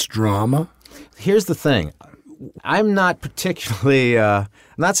intense drama? Here's the thing. I'm not particularly, I'm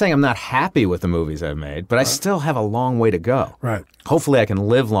not saying I'm not happy with the movies I've made, but I still have a long way to go. Right. Hopefully I can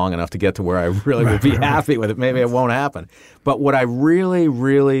live long enough to get to where I really will be happy with it. Maybe it won't happen. But what I really,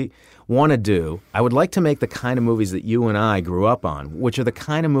 really want to do, I would like to make the kind of movies that you and I grew up on, which are the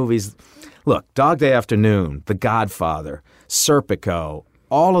kind of movies, look, Dog Day Afternoon, The Godfather, Serpico,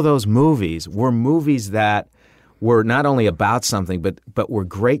 all of those movies were movies that were not only about something, but were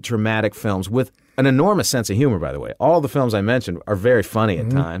great dramatic films with an enormous sense of humor, by the way. All the films I mentioned are very funny at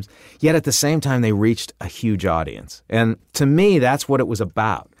times, yet at the same time they reached a huge audience. And to me, that's what it was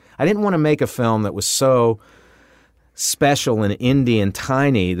about. I didn't want to make a film that was so special and indie and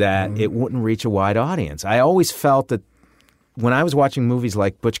tiny that it wouldn't reach a wide audience. I always felt that when I was watching movies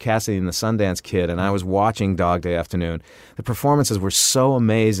like Butch Cassidy and the Sundance Kid and I was watching Dog Day Afternoon, the performances were so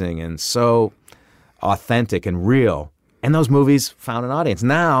amazing and so authentic and real. And those movies found an audience.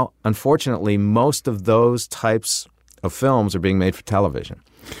 Now, unfortunately, most of those types of films are being made for television.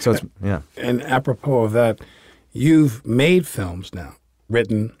 So it's, yeah. And apropos of that, you've made films now,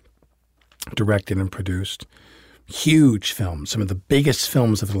 written, directed, and produced. Huge films, some of the biggest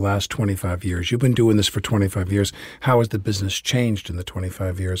films of the last 25 years. You've been doing this for 25 years. How has the business changed in the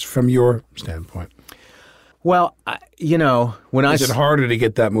 25 years from your standpoint? Well, when Is it harder to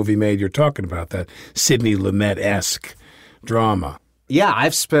get that movie made? You're talking about that Sidney Lumet-esque drama. Yeah,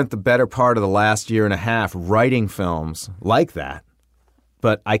 I've spent the better part of the last year and a half writing films like that,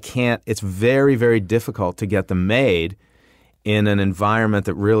 but I can't. It's very, very difficult to get them made in an environment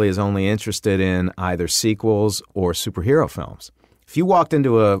that really is only interested in either sequels or superhero films. If you walked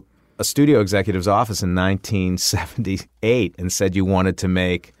into a studio executive's office in 1978 and said you wanted to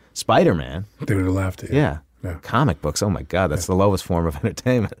make Spider-Man, they would have laughed at you. Yeah. Comic books, oh my God, that's the lowest form of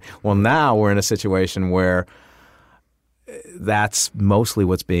entertainment. Well, now we're in a situation where that's mostly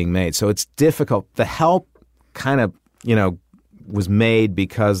what's being made. So it's difficult. The Help kind of, was made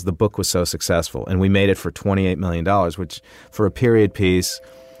because the book was so successful, and we made it for $28 million, which for a period piece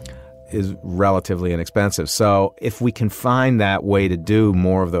is relatively inexpensive. So if we can find that way to do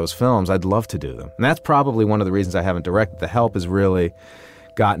more of those films, I'd love to do them. And that's probably one of the reasons I haven't directed. The Help has really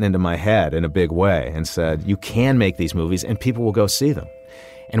gotten into my head in a big way and said, you can make these movies and people will go see them.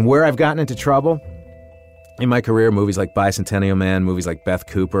 And where I've gotten into trouble in my career, movies like Bicentennial Man, movies like Beth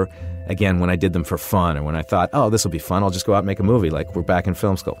Cooper, again, when I did them for fun and when I thought, oh, this will be fun, I'll just go out and make a movie like we're back in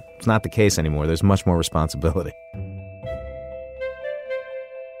film school. It's not the case anymore. There's much more responsibility.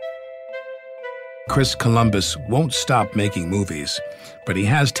 Chris Columbus won't stop making movies, but he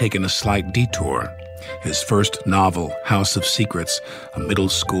has taken a slight detour. His first novel, House of Secrets, a middle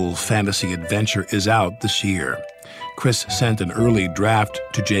school fantasy adventure, is out this year. Chris sent an early draft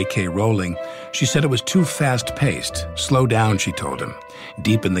to J.K. Rowling. She said it was too fast-paced. Slow down, she told him.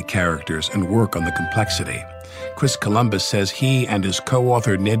 Deepen the characters and work on the complexity. Chris Columbus says he and his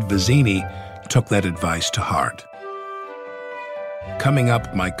co-author Ned Vizzini took that advice to heart. Coming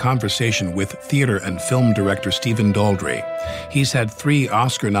up, my conversation with theater and film director Stephen Daldry. He's had 3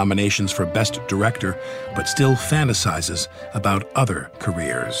 Oscar nominations for Best Director, but still fantasizes about other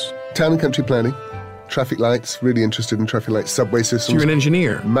careers. Town and country planning. Traffic lights, really interested in traffic lights, subway systems. So you're an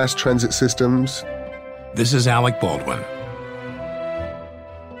engineer. Mass transit systems. This is Alec Baldwin.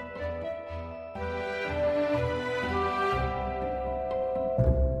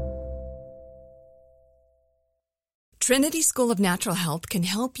 Trinity School of Natural Health can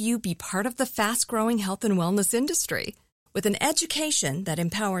help you be part of the fast-growing health and wellness industry. With an education that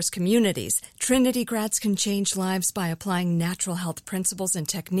empowers communities, Trinity grads can change lives by applying natural health principles and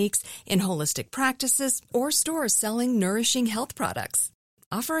techniques in holistic practices or stores selling nourishing health products.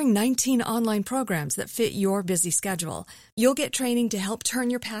 Offering 19 online programs that fit your busy schedule, you'll get training to help turn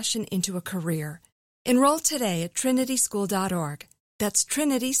your passion into a career. Enroll today at trinityschool.org. That's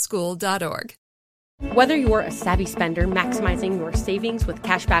trinityschool.org. Whether you're a savvy spender maximizing your savings with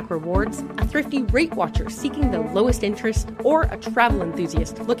cashback rewards, a thrifty rate watcher seeking the lowest interest, or a travel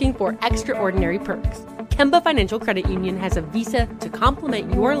enthusiast looking for extraordinary perks, Kemba Financial Credit Union has a visa to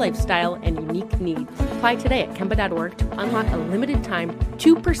complement your lifestyle and unique needs. Apply today at Kemba.org to unlock a limited-time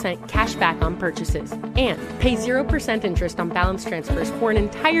 2% cash back on purchases and pay 0% interest on balance transfers for an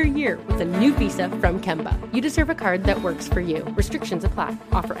entire year with a new visa from Kemba. You deserve a card that works for you. Restrictions apply.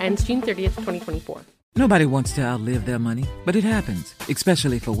 Offer ends June 30th, 2024. Nobody wants to outlive their money, but it happens,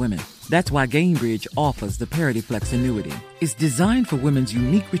 especially for women. That's why Gainbridge offers the Parity Flex annuity. It's designed for women's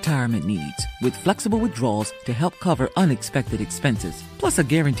unique retirement needs, with flexible withdrawals to help cover unexpected expenses, plus a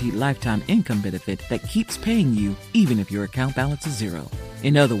guaranteed lifetime income benefit that keeps paying you even if your account balance is zero.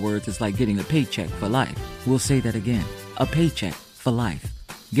 In other words, it's like getting a paycheck for life. We'll say that again. A paycheck for life.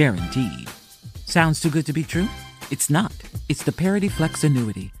 Guaranteed. Sounds too good to be true? It's not. It's the Parity Flex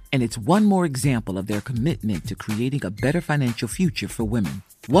annuity. And it's one more example of their commitment to creating a better financial future for women.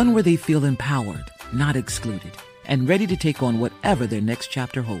 One where they feel empowered, not excluded, and ready to take on whatever their next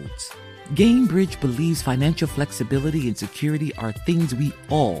chapter holds. Gainbridge believes financial flexibility and security are things we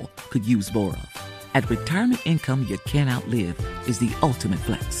all could use more of. At retirement income you can't outlive is the ultimate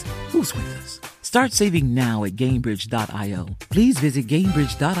flex. Who's with us? Start saving now at Gainbridge.io. Please visit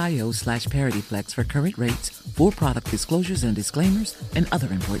Gainbridge.io/ParityFlex for current rates, for product disclosures and disclaimers, and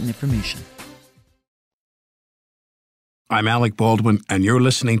other important information. I'm Alec Baldwin, and you're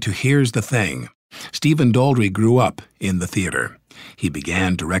listening to Here's the Thing. Stephen Daldry grew up in the theater. He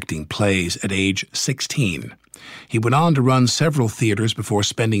began directing plays at age 16. He went on to run several theaters before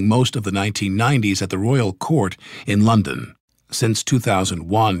spending most of the 1990s at the Royal Court in London. Since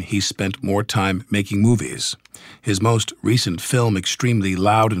 2001, he's spent more time making movies. His most recent film, Extremely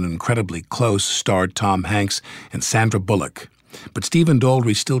Loud and Incredibly Close, starred Tom Hanks and Sandra Bullock. But Stephen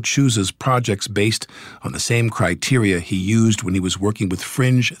Daldry still chooses projects based on the same criteria he used when he was working with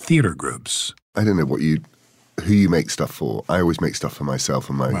fringe theater groups. I don't know who you make stuff for. I always make stuff for myself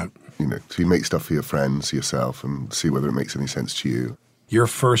and my, so you make stuff for your friends, yourself, and see whether it makes any sense to you. Your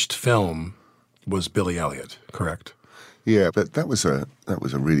first film was Billy Elliot, correct? Yeah, but that was a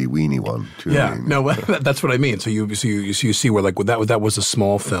really weenie one. Do you know what I mean? No, that's what I mean. So you see where like that was a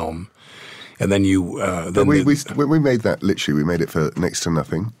small film, and then you. When we made that, literally, we made it for next to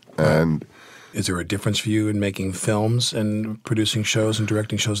nothing. And is there a difference for you in making films and producing shows and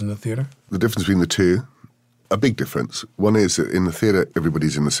directing shows in the theater? The difference between the two, a big difference. One is that in the theater,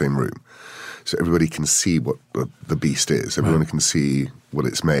 everybody's in the same room. So everybody can see what the beast is. Everyone can see what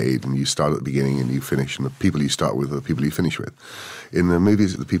it's made, and you start at the beginning and you finish, and the people you start with are the people you finish with. In the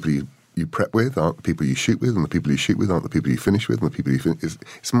movies, the people you prep with aren't the people you shoot with, and the people you shoot with aren't the people you finish with, and the people you finish.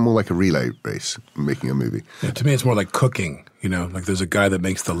 It's more like a relay race making a movie. Yeah, to me, it's more like cooking. You know, like there's a guy that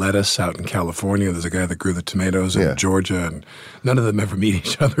makes the lettuce out in California. There's a guy that grew the tomatoes in Georgia, and none of them ever meet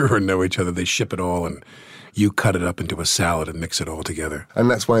each other or know each other. They ship it all, and you cut it up into a salad and mix it all together. And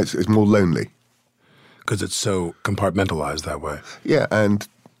that's why it's more lonely. Because it's so compartmentalized that way. Yeah, and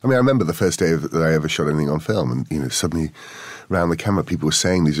I mean, I remember the first day that I ever shot anything on film, and suddenly around the camera, people were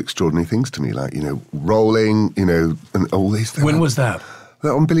saying these extraordinary things to me, like rolling, and all these things. When was that?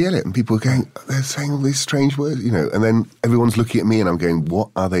 On Billy Elliot, and people were they're saying all these strange words, and then everyone's looking at me, and I'm going, what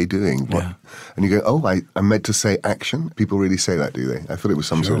are they doing? What? Yeah. And you go, oh, I'm meant to say action. People really say that, do they? I thought it was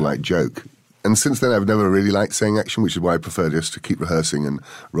some sort of like joke. And since then, I've never really liked saying action, which is why I prefer just to keep rehearsing and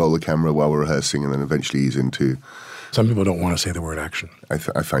roll the camera while we're rehearsing and then eventually ease into... Some people don't want to say the word action. I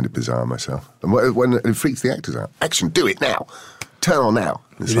find it bizarre myself. And when it freaks the actors out. Action, do it now. Turn on now.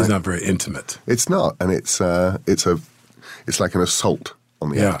 It is not very intimate. It's not. And it's like an assault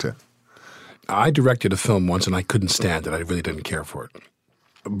on the actor. I directed a film once and I couldn't stand it. I really didn't care for it.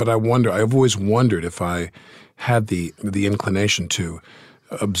 But I've always wondered if I had the inclination to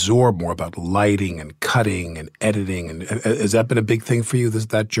absorb more about lighting and cutting and editing. And has that been a big thing for you,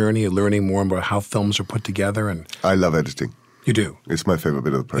 that journey of learning more about how films are put together? And I love editing. You do? It's my favorite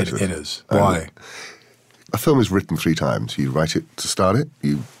bit of the process. It is. Why? A film is written 3 times. You write it to start it,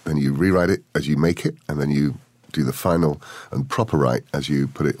 then you rewrite it as you make it, and then you do the final and proper write as you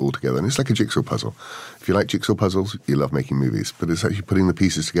put it all together. And it's like a jigsaw puzzle. If you like jigsaw puzzles, you love making movies. But it's actually putting the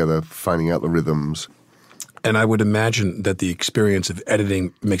pieces together, finding out the rhythms. And I would imagine that the experience of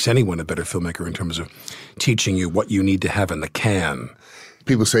editing makes anyone a better filmmaker in terms of teaching you what you need to have in the can.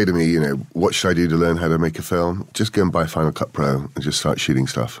 People say to me, what should I do to learn how to make a film? Just go and buy Final Cut Pro and just start shooting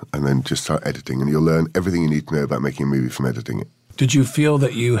stuff and then just start editing. And you'll learn everything you need to know about making a movie from editing it. Did you feel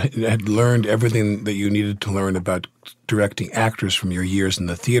that you had learned everything that you needed to learn about directing actors from your years in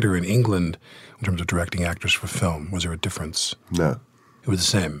the theater in England in terms of directing actors for film? Was there a difference? No. It was the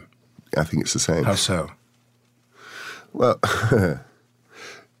same? I think it's the same. How so? Well,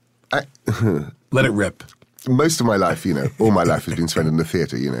 let it rip. Most of my life, all my life has been spent in the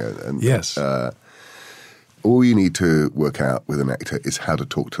theatre, and yes. All you need to work out with an actor is how to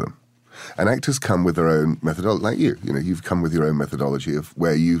talk to them. And actors come with their own methodology, like you've come with your own methodology of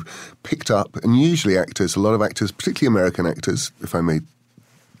where you've picked up, and usually a lot of actors, particularly American actors, if I may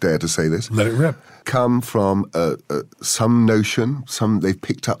dare to say this. Let it rip. Come from some notion, they've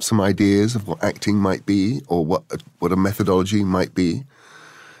picked up some ideas of what acting might be or what a methodology might be.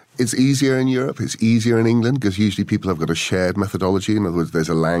 It's easier in Europe, it's easier in England because usually people have got a shared methodology. In other words, there's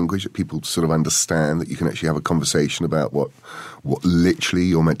a language that people sort of understand, that you can actually have a conversation about what literally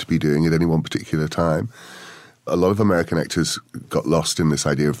you're meant to be doing at any one particular time. A lot of American actors got lost in this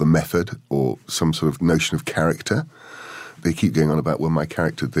idea of the method or some sort of notion of character. They keep going on about, well, my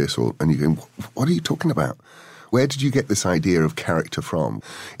character this, and you go, what are you talking about? Where did you get this idea of character from?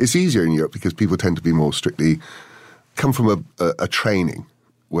 It's easier in Europe because people tend to be more strictly, come from a training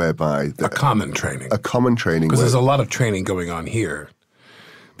whereby... A common training. A common training. Because there's a lot of training going on here,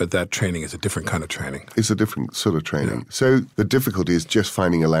 but that training is a different kind of training. It's a different sort of training. Yeah. So the difficulty is just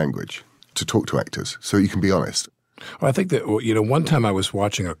finding a language to talk to actors so you can be honest. Well, I think that, one time I was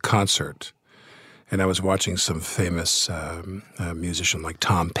watching a concert, and I was watching some famous musician like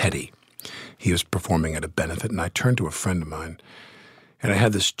Tom Petty. He was performing at a benefit, and I turned to a friend of mine, and I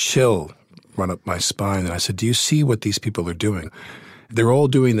had this chill run up my spine, and I said, do you see what these people are doing? They're all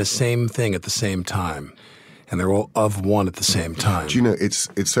doing the same thing at the same time. and they're all of one at the same time. Do you know, it's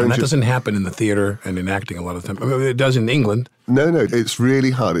so and that interesting. doesn't happen in the theater and in acting a lot of the time. I mean, it does in England. No, it's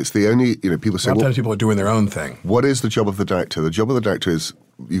really hard. It's the only, people say, a lot of times people are doing their own thing. What is the job of the director? The job of the director is,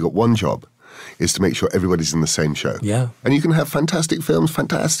 you got one job, is to make sure everybody's in the same show. Yeah. And you can have fantastic films,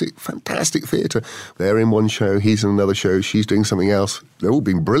 fantastic theatre. They're in one show, he's in another show, she's doing something else. They're all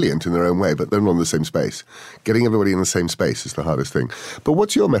being brilliant in their own way, but they're not in the same space. Getting everybody in the same space is the hardest thing. But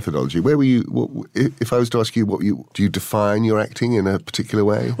what's your methodology? Where were you, if I was to ask you, do you define your acting in a particular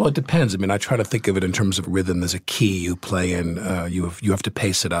way? Well, it depends. I mean, I try to think of it in terms of rhythm. There's a key you play in. You have to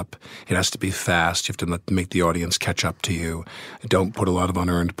pace it up. It has to be fast. You have to make the audience catch up to you. Don't put a lot of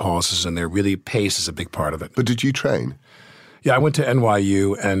unearned pauses in there. Really, pace is a big part of it. But did you train? Yeah, I went to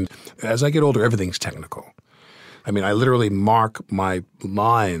NYU, and as I get older, everything's technical. I mean, I literally mark my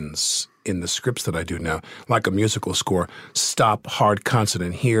lines in the scripts that I do now, like a musical score. Stop, hard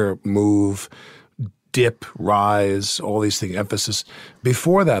consonant here, move, dip, rise, all these things, emphasis.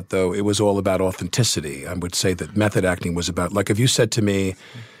 Before that, though, it was all about authenticity. I would say that method acting was about, like if you said to me,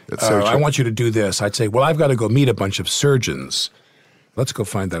 I want you to do this, I'd say, well, I've got to go meet a bunch of surgeons. Let's go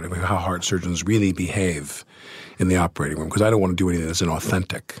find out how heart surgeons really behave in the operating room, because I don't want to do anything that's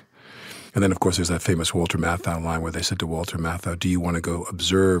inauthentic. And then, of course, there's that famous Walter Matthau line where they said to Walter Matthau, do you want to go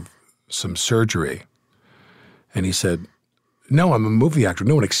observe some surgery? And he said, no, I'm a movie actor.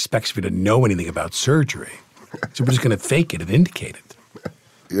 No one expects me to know anything about surgery. So we're just going to fake it and indicate it.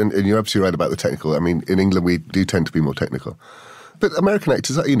 And you're absolutely right about the technical. I mean, in England, we do tend to be more technical. But American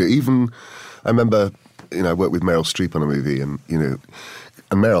actors, even, I remember, I worked with Meryl Streep on a movie, and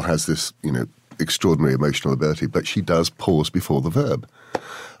Meryl has this, extraordinary emotional ability, but she does pause before the verb.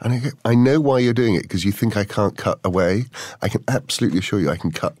 And I know why you're doing it, because you think I can't cut away. I can absolutely assure you I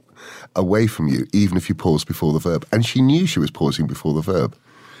can cut away from you, even if you pause before the verb. And she knew she was pausing before the verb.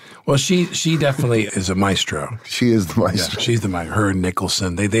 Well, she definitely is a maestro. She is the maestro. Yeah, she's the maestro. Her and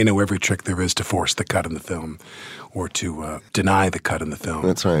Nicholson, they know every trick there is to force the cut in the film or to deny the cut in the film.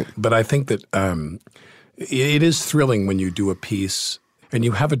 That's right. But I think that it is thrilling when you do a piece and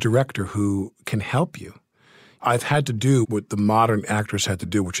you have a director who can help you. I've had to do what the modern actors had to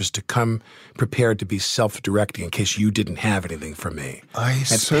do, which is to come prepared to be self-directing in case you didn't have anything for me.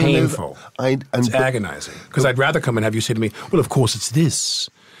 It's painful. It's agonizing. Because I'd rather come and have you say to me, well, of course it's this.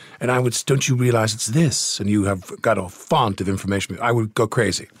 And I would, don't you realize it's this? And you have got a font of information. I would go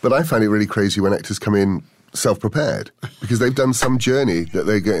crazy. But I find it really crazy when actors come in self-prepared, because they've done some journey that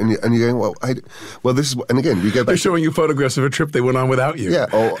they go, and you're going, well, this is, and again, we go back. They're showing you photographs of a trip they went on without you. Yeah,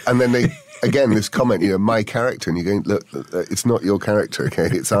 and then they, again, this comment, my character, and you're going, look, it's not your character, okay?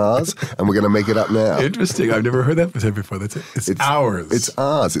 It's ours, and we're going to make it up now. Interesting. I've never heard that before. That's it. It's ours. It's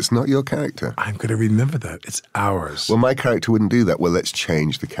ours. It's not your character. I'm going to remember that. It's ours. Well, my character wouldn't do that. Well, let's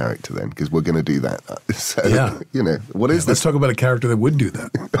change the character then, because we're going to do that. So, what is this? Let's talk about a character that would do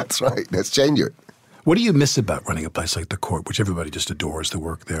that. That's right. Let's change it. What do you miss about running a place like the Court, which everybody just adores the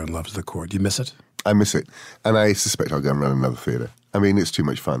work there and loves the Court? Do you miss it? I miss it. And I suspect I'll go and run another theatre. I mean, it's too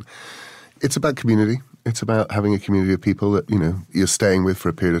much fun. It's about community. It's about having a community of people that, you're staying with for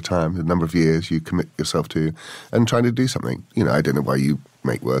a period of time, a number of years, you commit yourself to, and trying to do something. I don't know why you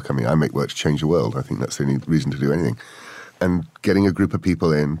make work. I mean, I make work to change the world. I think that's the only reason to do anything. And getting a group of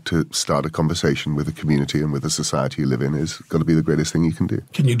people in to start a conversation with a community and with the society you live in has got to be the greatest thing you can do.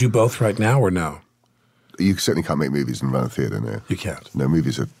 Can you do both right now or no? You certainly can't make movies and run a theatre, no. You can't. No,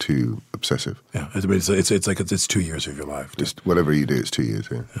 movies are too obsessive. Yeah, it's like it's 2 years of your life. Just whatever you do, it's 2 years,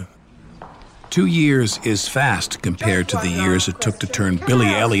 yeah. 2 years is fast compared to the years it took to turn Billy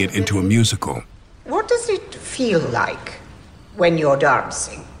Elliot into a musical. What does it feel like when you're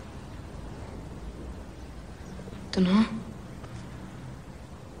dancing? Dunno.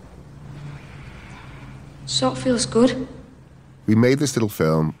 Sort of feels good. We made this little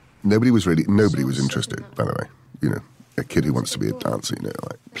film. Nobody was interested, by the way. A kid who wants to be a dancer,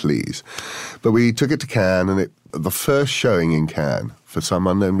 please. But we took it to Cannes, and the first showing in Cannes, for some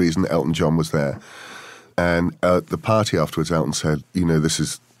unknown reason, Elton John was there. And at the party afterwards, Elton said, this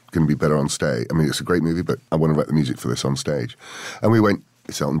is going to be better on stage. I mean, it's a great movie, but I want to write the music for this on stage. And we went,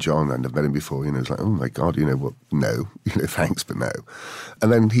 it's Elton John, I'd never met him before. It's like, oh my God, what? No. Thanks, but no.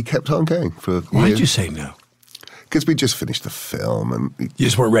 And then he kept on going for years. Why did you say no? Because we just finished the film, and you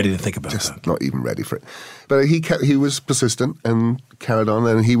just weren't ready to think about that. Not even ready for it. But he was persistent and carried on,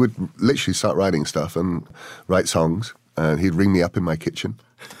 and he would literally start writing stuff and write songs, and he'd ring me up in my kitchen,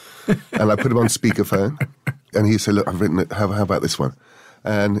 and I put him on speakerphone, and he'd say, "Look, I've written it. How about this one?"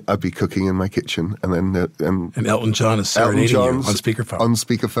 And I'd be cooking in my kitchen, and then and Elton John is serenading you on speakerphone. On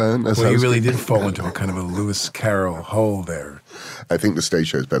speakerphone. Well, you really did fall into a kind of a Lewis Carroll hole there. I think the stage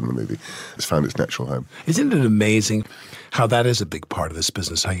show is better than the movie. It's found its natural home. Isn't it amazing how that is a big part of this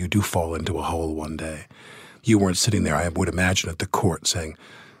business, how you do fall into a hole one day? You weren't sitting there, I would imagine, at the court saying,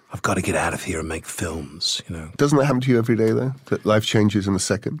 I've got to get out of here and make films, you know. Doesn't that happen to you every day, though? That life changes in a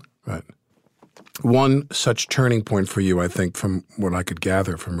second? Right. One such turning point for you, I think, from what I could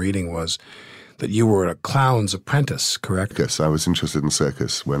gather from reading, was that you were a clown's apprentice, correct? Yes, I was interested in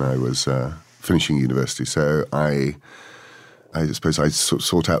circus when I was finishing university. So I suppose I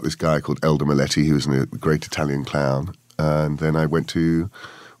sought out this guy called Elder Maletti, who was a great Italian clown. And then I went to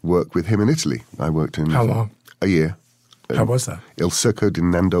work with him in Italy. I worked in... How long? A year. How was that? Il Circo di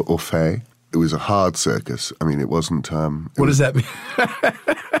Nando Orfei. It was a hard circus. I mean, it wasn't... what does that mean?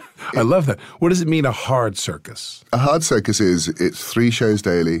 I love that. What does it mean, a hard circus? A hard circus it's 3 shows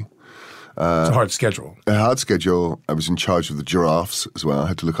daily. It's a hard schedule. A hard schedule. I was in charge of the giraffes as well. I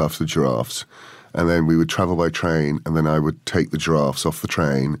had to look after the giraffes. And then we would travel by train, and then I would take the giraffes off the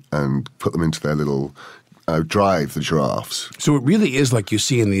train and put them into their little... drive the giraffes. So it really is like you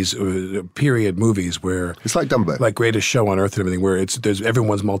see in these period movies where... It's like Dumbo. Like Greatest Show on Earth and everything, where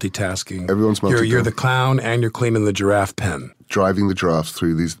everyone's multitasking. Everyone's multitasking. You're the clown and you're cleaning the giraffe pen. Driving the giraffes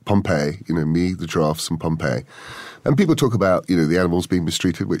through these Pompeii, me, the giraffes, and Pompeii. And people talk about, the animals being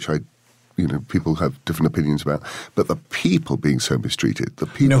mistreated, which people have different opinions about. But the people being so mistreated, the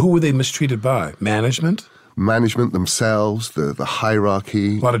people... Who were they mistreated by? Management? Management themselves, the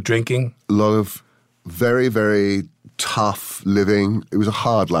hierarchy. A lot of drinking? A lot of very, very tough living. It was a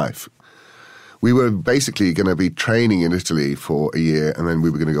hard life. We were basically going to be training in Italy for a year, and then we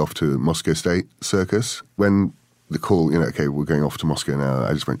were going to go off to Moscow State Circus. When the call, okay, we're going off to Moscow now,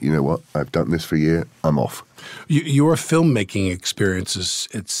 I just went, you know what, I've done this for a year, I'm off. Your filmmaking experiences,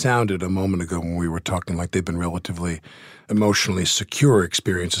 it sounded a moment ago when we were talking like they've been relatively emotionally secure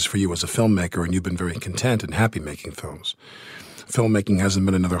experiences for you as a filmmaker, and you've been very content and happy making films. Filmmaking hasn't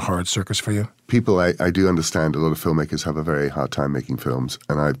been another hard circus for you? People, I do understand a lot of filmmakers have a very hard time making films,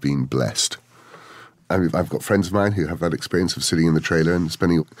 and I've been blessed. I've got friends of mine who have that experience of sitting in the trailer and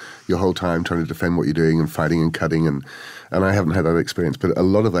spending your whole time trying to defend what you're doing and fighting and cutting, and I haven't had that experience. But a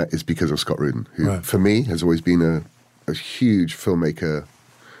lot of that is because of Scott Rudin, who, for me, has always been a huge filmmaker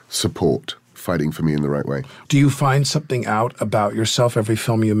support, fighting for me in the right way. Do you find something out about yourself every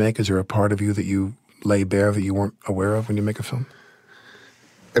film you make? Is there a part of you that you lay bare that you weren't aware of when you make a film?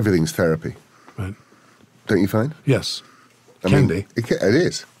 Everything's therapy. Right. Don't you find? Yes. It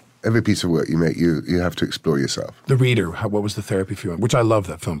is. Every piece of work you make, you have to explore yourself. The Reader, what was the therapy for you? Which I love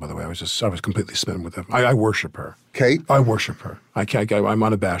that film, by the way. I was completely smitten with that. I worship her. Kate? I worship her. I'm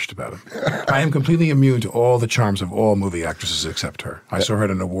unabashed about it. I am completely immune to all the charms of all movie actresses except her. I saw her at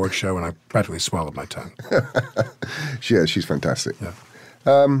an award show, and I practically swallowed my tongue. Yeah, she's fantastic. Yeah.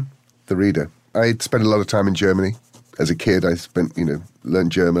 The Reader. I spent a lot of time in Germany. As a kid, I spent,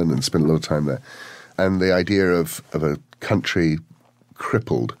 learned German and spent a lot of time there. And the idea of a country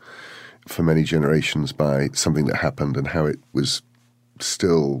crippled for many generations by something that happened and how it was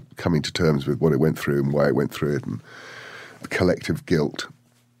still coming to terms with what it went through and why it went through it and the collective guilt.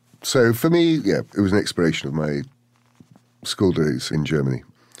 So for me, yeah, it was an exploration of my school days in Germany.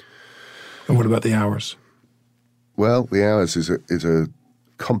 And what about The Hours? Well, The Hours is a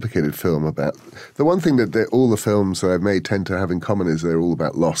complicated film about... The one thing that all the films that I've made tend to have in common is they're all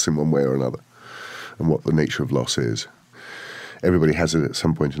about loss in one way or another and what the nature of loss is. Everybody has it at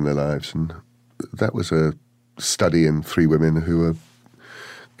some point in their lives, and that was a study in 3 women who were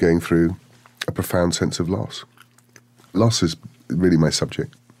going through a profound sense of loss. Loss is really my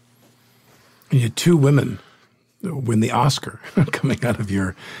subject. And you had 2 women win the Oscar coming out of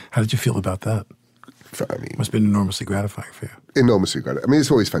your... How did you feel about that? I mean, must have been enormously gratifying for you. Enormously gratifying. I mean, it's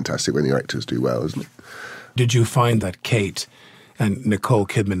always fantastic when the actors do well, isn't it? Did you find that Kate and Nicole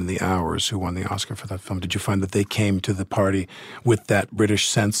Kidman in The Hours, who won the Oscar for that film, did you find that they came to the party with that British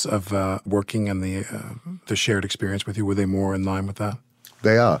sense of working and the shared experience with you? Were they more in line with that?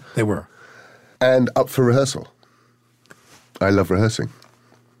 They are. They were. And up for rehearsal. I love rehearsing.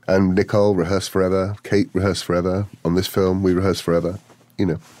 And Nicole rehearsed forever. Kate rehearsed forever. On this film, we rehearsed forever.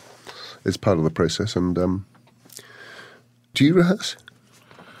 It's part of the process. And do you rehearse?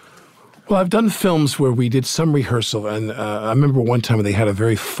 Well, I've done films where we did some rehearsal, and I remember one time they had a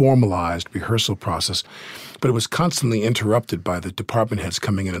very formalized rehearsal process, but it was constantly interrupted by the department heads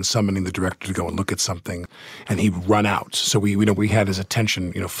coming in and summoning the director to go and look at something, and he'd run out. So we had his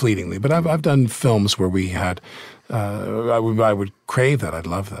attention, fleetingly. But I've done films where we had, I would crave that. I'd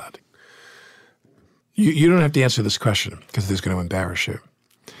love that. You don't have to answer this question because it's going to embarrass you.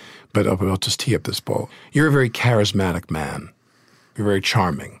 but I'll just tee up this bowl. You're a very charismatic man. You're very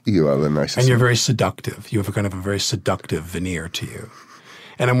charming. You are the nicest. And you're very seductive. You have a kind of a very seductive veneer to you.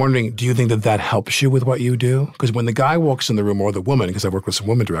 And I'm wondering, do you think that helps you with what you do? Because when the guy walks in the room, or the woman, because I work with some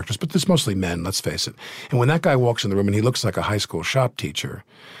women directors, but there's mostly men, let's face it. And when that guy walks in the room and he looks like a high school shop teacher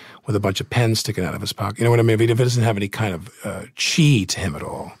with a bunch of pens sticking out of his pocket, you know what I mean? If he doesn't have any kind of chi to him at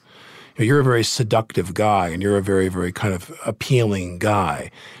all. You're a very seductive guy, and you're a very, very kind of appealing guy.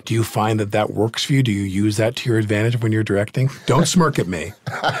 Do you find that works for you? Do you use that to your advantage when you're directing? Don't smirk at me.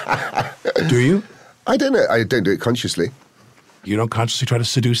 Do you? I don't know. I don't do it consciously. You don't consciously try to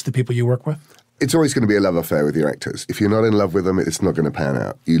seduce the people you work with? It's always going to be a love affair with your actors. If you're not in love with them, it's not going to pan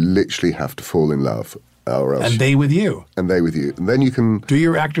out. You literally have to fall in love, or else. And they with you. And they with you. And then you can... Do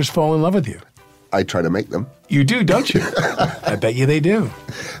your actors fall in love with you? I try to make them. You do, don't you? I bet you they do.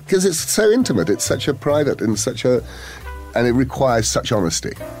 Because it's so intimate. It's such a private and and it requires such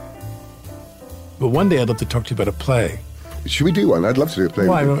honesty. But one day I'd love to talk to you about a play. Should we do one? I'd love to do a play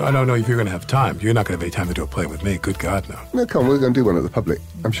with you. I don't know if you're going to have time. You're not going to have any time to do a play with me. Good God, no. No, come on, we're going to do one at the public.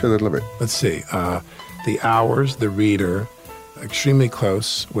 I'm sure they'd love it. Let's see. The Hours, The Reader, Extremely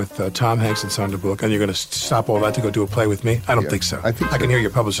Close with Tom Hanks and Sandra Bullock. And you're going to stop all that to go do a play with me? I don't think so. I can hear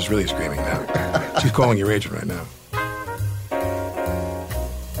your publicist really screaming now. She's calling your agent right now.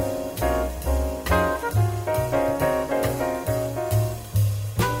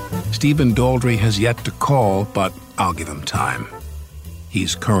 Stephen Daldry has yet to call, but I'll give him time.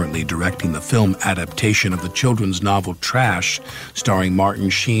 He's currently directing the film adaptation of the children's novel Trash, starring Martin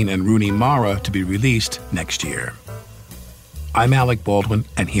Sheen and Rooney Mara, to be released next year. I'm Alec Baldwin,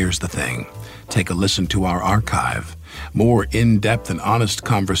 and here's the thing. Take a listen to our archive. More in-depth and honest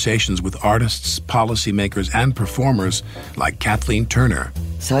conversations with artists, policymakers, and performers like Kathleen Turner.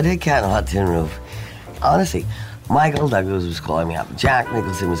 So I did Cat on a Hot Tin Roof. Honestly, Michael Douglas was calling me up. Jack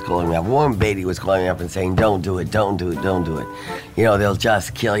Nicholson was calling me up. Warren Beatty was calling me up and saying, don't do it, don't do it, don't do it. You know, they'll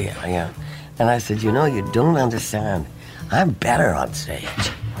just kill you. Yeah. And I said, you don't understand. I'm better on stage.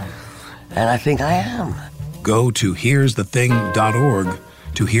 And I think I am. Go to here'sthething.org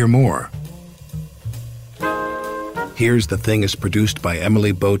to hear more. Here's the Thing is produced by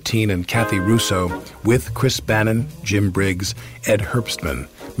Emily Botein and Kathy Russo with Chris Bannon, Jim Briggs, Ed Herbstman,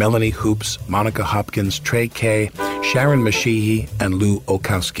 Melanie Hoops, Monica Hopkins, Trey Kay, Sharon Mashihi, and Lou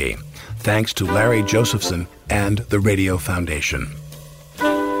Olkowski. Thanks to Larry Josephson and the Radio Foundation.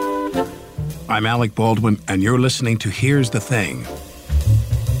 I'm Alec Baldwin, and you're listening to Here's the Thing.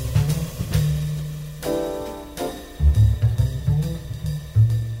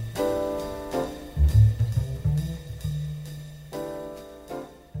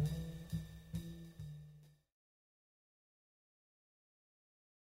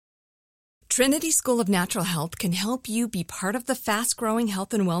 Trinity School of Natural Health can help you be part of the fast-growing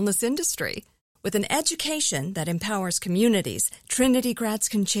health and wellness industry. With an education that empowers communities, Trinity grads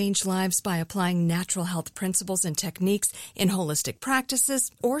can change lives by applying natural health principles and techniques in holistic practices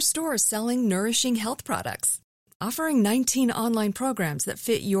or stores selling nourishing health products. Offering 19 online programs that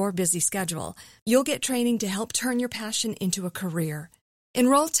fit your busy schedule, you'll get training to help turn your passion into a career.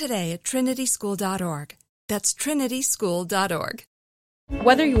 Enroll today at trinityschool.org. That's trinityschool.org.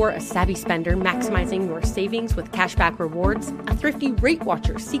 Whether you're a savvy spender maximizing your savings with cashback rewards, a thrifty rate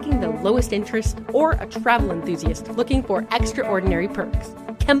watcher seeking the lowest interest, or a travel enthusiast looking for extraordinary perks,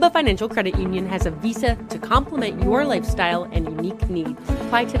 Kemba Financial Credit Union has a visa to complement your lifestyle and unique needs.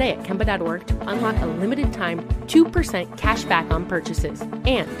 Apply today at Kemba.org to unlock a limited-time 2% cash back on purchases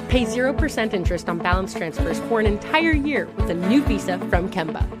and pay 0% interest on balance transfers for an entire year with a new visa from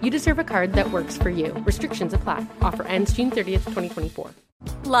Kemba. You deserve a card that works for you. Restrictions apply. Offer ends June 30th, 2024.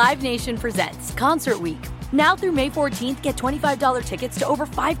 Live Nation presents Concert Week. Now through May 14th, get $25 tickets to over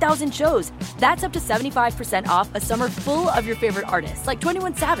 5,000 shows. That's up to 75% off a summer full of your favorite artists like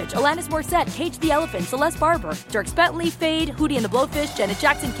 21 Savage, Alanis Morissette, Cage the Elephant, Celeste Barber, Dierks Bentley, Fade, Hootie and the Blowfish, Janet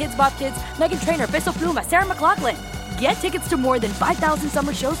Jackson, Kids Bop Kids, Meghan Trainor, Peso Pluma, Sarah McLachlan. Get tickets to more than 5,000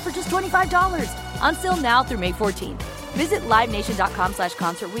 summer shows for just $25. Until now through May 14th. Visit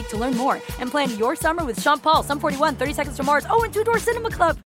livenation.com/concertweek to learn more and plan your summer with Sean Paul, Sum 41, 30 Seconds to Mars, and Two Door Cinema Club.